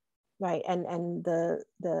frustration, right? And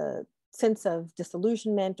the sense of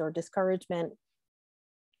disillusionment or discouragement.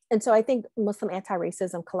 And so I think Muslim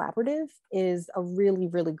Anti-Racism Collaborative is a really,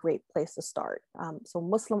 really great place to start. So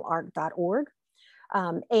muslimarc.org.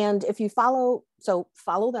 And if you follow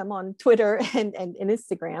them on Twitter and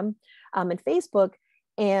Instagram and Facebook.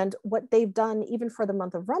 And what they've done, even for the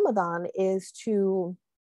month of Ramadan, is to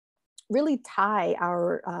really tie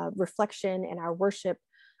our reflection and our worship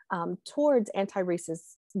towards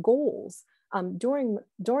anti-racist goals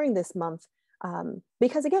during this month,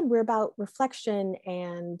 because again, we're about reflection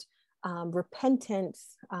and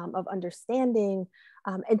repentance, of understanding,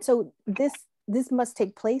 and so this must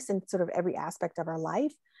take place in sort of every aspect of our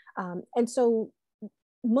life, and so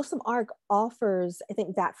Muslim Arc offers, I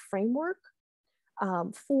think, that framework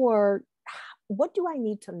for what do I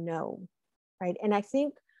need to know, right? And I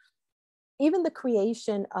think even the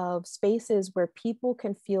creation of spaces where people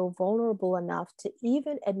can feel vulnerable enough to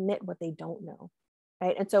even admit what they don't know,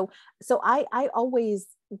 right? And so I always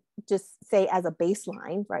just say, as a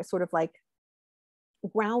baseline, right, sort of like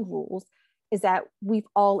ground rules, is that we've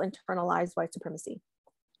all internalized white supremacy.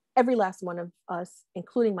 Every last one of us,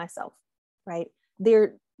 including myself, right?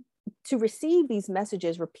 To receive these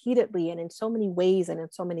messages repeatedly and in so many ways and in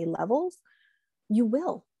so many levels, you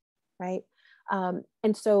will, right?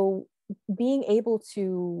 And so being able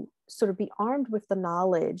to sort of be armed with the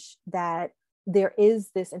knowledge that there is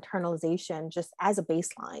this internalization just as a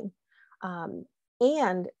baseline,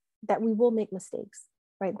 and that we will make mistakes,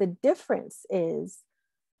 right? The difference is,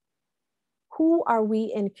 who are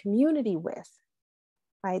we in community with,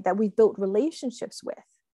 right? That we've built relationships with,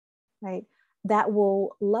 right? That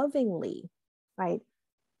will lovingly, right,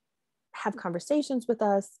 have conversations with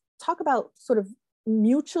us, talk about sort of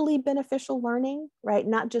mutually beneficial learning, right?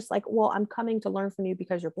 Not just like, well, I'm coming to learn from you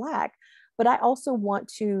because you're Black, but I also want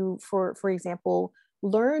to, for example,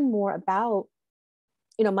 learn more about,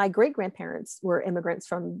 my great-grandparents were immigrants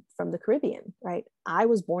from the Caribbean, right? I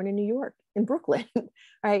was born in New York, in Brooklyn,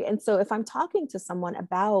 right? And so if I'm talking to someone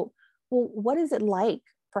about, well, what is it like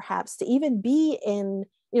perhaps to even be in,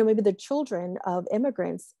 maybe the children of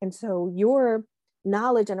immigrants, and so your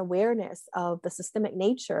knowledge and awareness of the systemic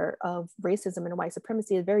nature of racism and white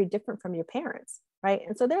supremacy is very different from your parents, right?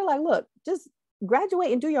 And so they're like, look, just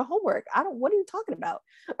graduate and do your homework. What are you talking about?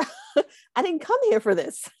 I didn't come here for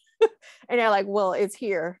this. And they're like, well, it's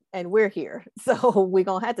here and we're here, so we're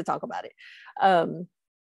gonna have to talk about it.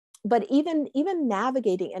 But even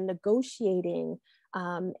navigating and negotiating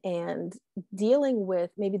and dealing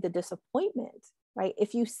with maybe the disappointment, right?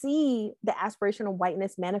 If you see the aspirational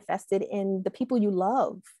whiteness manifested in the people you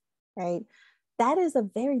love, right? That is a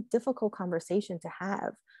very difficult conversation to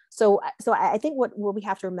have. So I think what we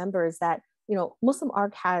have to remember is that, Muslim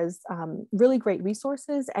Arc has really great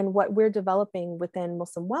resources, and what we're developing within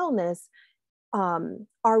Muslim Wellness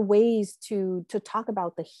are ways to talk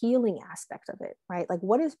about the healing aspect of it, right? Like,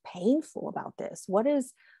 what is painful about this? What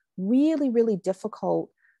is really, really difficult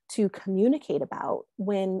to communicate about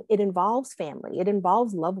when it involves family, it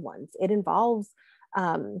involves loved ones, it involves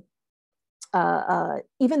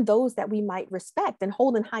even those that we might respect and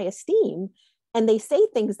hold in high esteem, and they say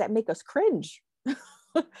things that make us cringe,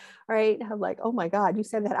 right? I'm like, oh my God, you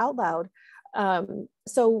said that out loud.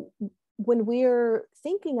 So when we're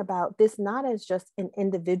thinking about this, not as just an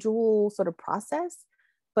individual sort of process,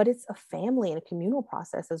 but it's a family and a communal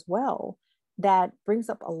process as well, that brings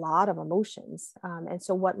up a lot of emotions. And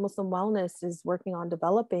so what Muslim Wellness is working on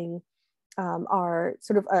developing are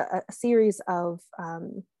sort of a series of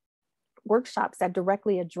workshops that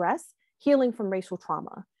directly address healing from racial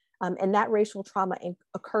trauma. And that racial trauma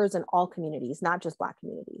occurs in all communities, not just Black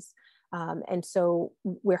communities. And so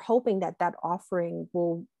we're hoping that that offering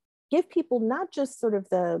will give people not just sort of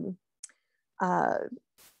the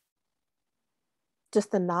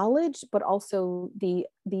knowledge, but also the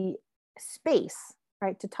space,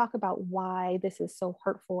 right, to talk about why this is so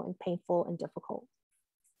hurtful and painful and difficult.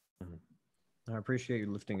 Mm-hmm. I appreciate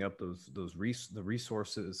you lifting up the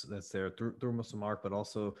resources that's there through Muslim Art, but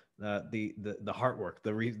also the heart work,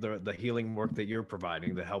 the healing work that you're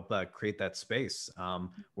providing to help create that space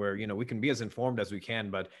where, you know, we can be as informed as we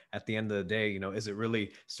can, but at the end of the day, you know, is it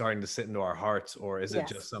really starting to sit into our hearts, or is it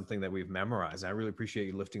just something that we've memorized? And I really appreciate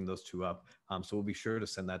you lifting those two up. So we'll be sure to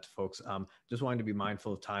send that to folks. Just wanting to be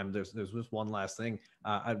mindful of time. There's just one last thing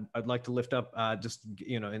I'd like to lift up, just,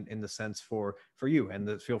 you know, in the sense for you,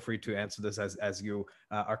 and feel free to answer this as you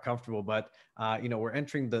are comfortable. But you know, we're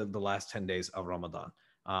entering the last 10 days of Ramadan,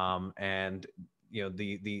 and you know,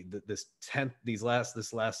 this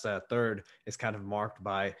last third is kind of marked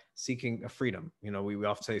by seeking a freedom. You know, we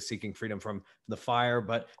often say seeking freedom from the fire,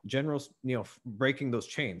 but general, you know, breaking those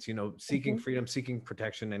chains, you know, seeking freedom, seeking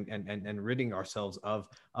protection, and ridding ourselves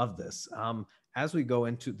of this. As we go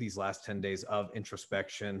into these last 10 days of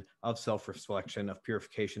introspection, of self-reflection, of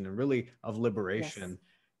purification, and really of liberation,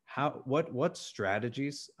 what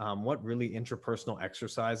strategies, what really interpersonal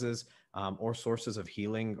exercises or sources of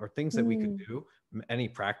healing or things that we could do, any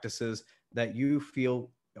practices that you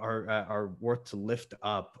feel are worth to lift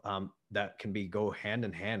up, that can go hand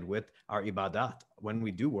in hand with our ibadat when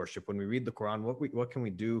we do worship, when we read the Quran? What can we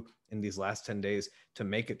do in these last 10 days to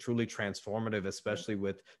make it truly transformative, especially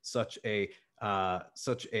with such a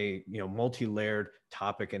you know, multi-layered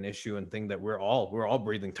topic and issue and thing that we're all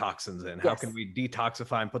breathing toxins in? How can we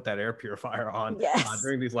detoxify and put that air purifier on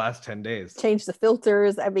during these last 10 days? Change the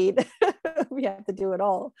filters. I mean, we have to do it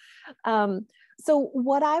all. So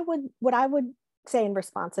what I would say in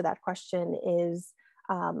response to that question is,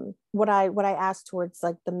 what I asked towards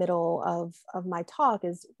like the middle of my talk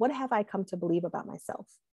is, what have I come to believe about myself,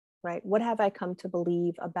 right? What have I come to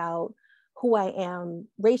believe about who I am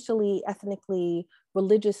racially, ethnically,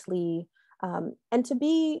 religiously, and to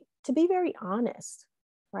be very honest,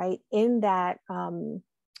 right, in that kind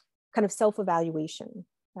of self-evaluation,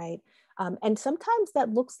 right? And sometimes that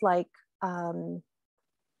looks like,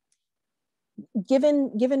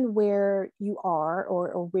 given where you are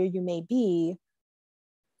or where you may be,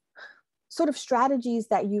 sort of strategies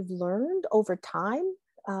that you've learned over time,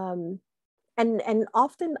 and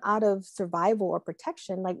often out of survival or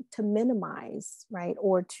protection, like to minimize, right,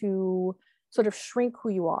 or to sort of shrink who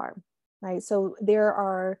you are, right? So there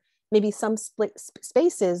are maybe some split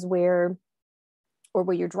spaces where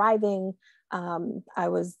you're driving. I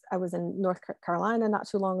was in North Carolina not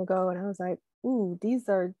too long ago, and I was like, ooh, this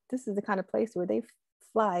is the kind of place where they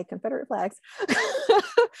fly Confederate flags.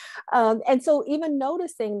 And so even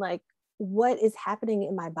noticing like what is happening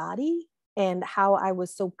in my body and how I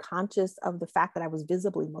was so conscious of the fact that I was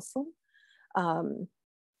visibly Muslim,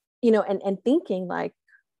 you know, and thinking like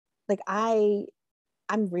I'm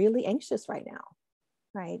really anxious right now,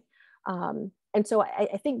 right? And so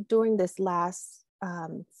I think during this last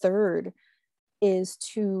third is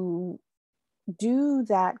to do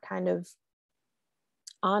that kind of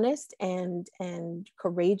honest and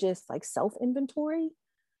courageous like self-inventory.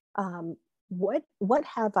 What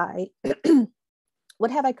have I what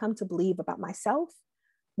have I come to believe about myself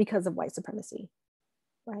because of white supremacy,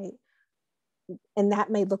 right? And that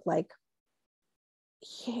may look like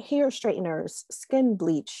hair straighteners, skin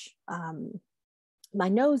bleach, my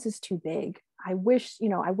nose is too big. I wish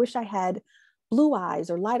I had blue eyes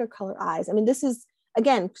or lighter colored eyes. I mean, this is,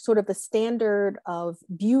 again, sort of the standard of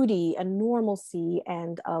beauty and normalcy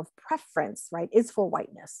and of preference, right, is for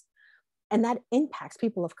whiteness. And that impacts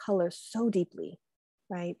people of color so deeply,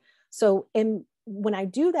 right? So when I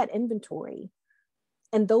do that inventory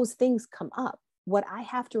and those things come up, what I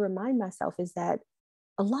have to remind myself is that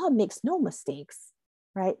Allah makes no mistakes,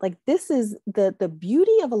 right? Like this is the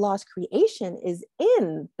beauty of Allah's creation is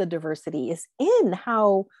in the diversity, is in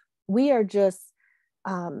how we are just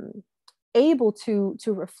able to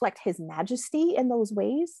reflect his majesty in those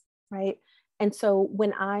ways, right? And so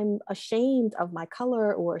when I'm ashamed of my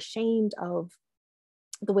color or ashamed of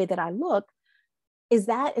the way that I look, is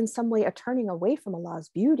that in some way a turning away from Allah's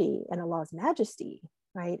beauty and Allah's majesty,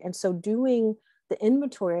 right? And so doing the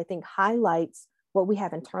inventory, I think, highlights what we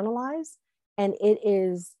have internalized. And it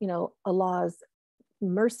is, you know, Allah's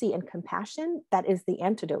mercy and compassion that is the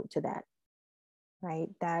antidote to that, right?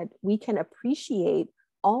 That we can appreciate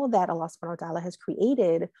all that Allah subhanahu wa ta'ala has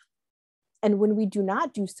created. And when we do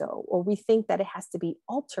not do so, or we think that it has to be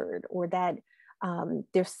altered, or that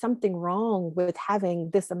there's something wrong with having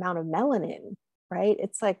this amount of melanin, right?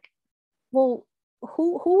 It's like, well,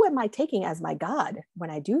 who am I taking as my God when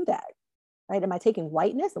I do that, right? Am I taking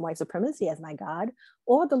whiteness and white supremacy as my God,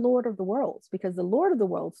 or the Lord of the worlds? Because the Lord of the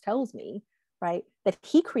worlds tells me, right, that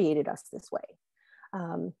he created us this way.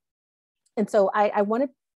 And so I want to,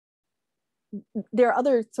 there are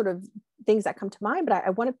other sort of things that come to mind, but I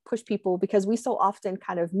want to push people, because we so often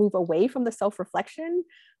kind of move away from the self-reflection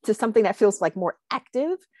to something that feels like more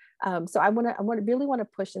active. So I really want to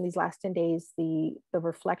push in these last 10 days, the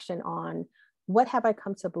reflection on what have I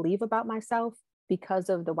come to believe about myself because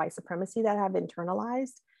of the white supremacy that I've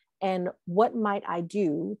internalized, and what might I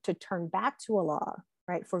do to turn back to Allah,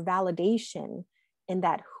 right, for validation in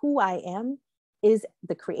that who I am is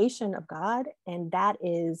the creation of God, and that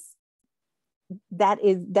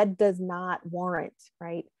does not warrant,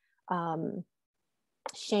 right,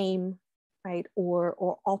 shame, right,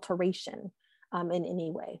 or alteration in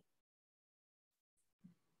any way.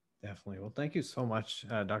 Definitely. Well, thank you so much,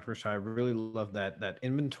 Dr. Rashad. I really love that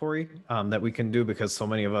inventory that we can do, because so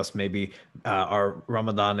many of us maybe our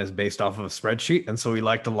Ramadan is based off of a spreadsheet, and so we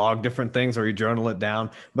like to log different things or you journal it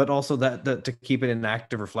down. But also that to keep it in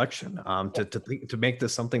active reflection, to make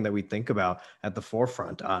this something that we think about at the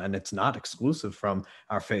forefront, and it's not exclusive from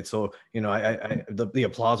our faith. So you know, the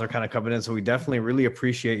applause are kind of coming in. So we definitely really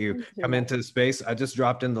appreciate you coming into the space. I just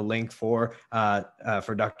dropped in the link for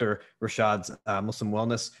Dr. Rashad's Muslim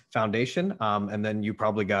Wellness Foundation, and then you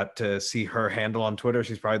probably got to see her handle on Twitter.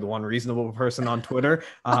 She's probably the one reasonable person on Twitter,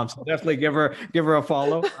 so definitely give her a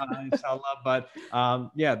follow, inshallah. But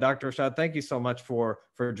yeah, Dr. Rashad, thank you so much for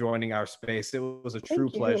joining our space. It was a true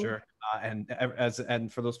pleasure.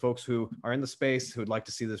 And for those folks who are in the space who would like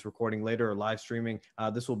to see this recording later or live streaming,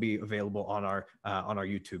 this will be available on our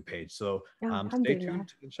YouTube page. So stay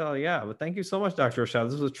tuned, inshallah. Yeah, but thank you so much, Dr. Rashad.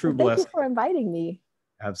 This was a true blessing. Thank you for inviting me.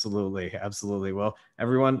 Absolutely. Absolutely. Well,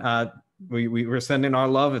 everyone, we're sending our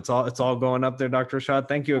love. It's all going up there, Dr. Rashad.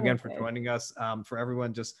 Thank you again for joining us. For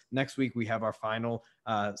everyone, just next week, we have our final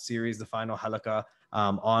series, the final halaqa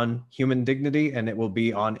on human dignity, and it will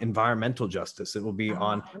be on environmental justice. It will be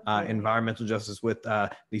on environmental justice with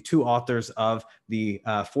the two authors of the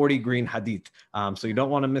 40 Green Hadith. So you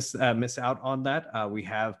don't want to miss out on that. We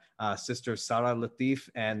have Sister Sarah Latif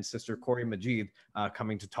and Sister Corey Majid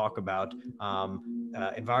coming to talk about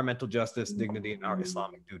environmental justice, dignity, and our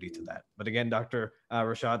Islamic duty to that. But again, Dr.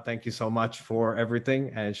 Rashad, thank you so much for everything,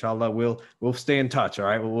 and inshallah we'll stay in touch. All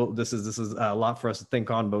right. This is a lot for us to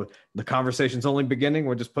think on, but the conversation's only beginning.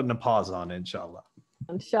 We're just putting a pause on it, inshallah.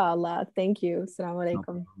 Inshallah. Thank you. Assalamu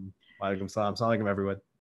alaikum. Wa alaikum salam. Assalamu alaikum, everyone.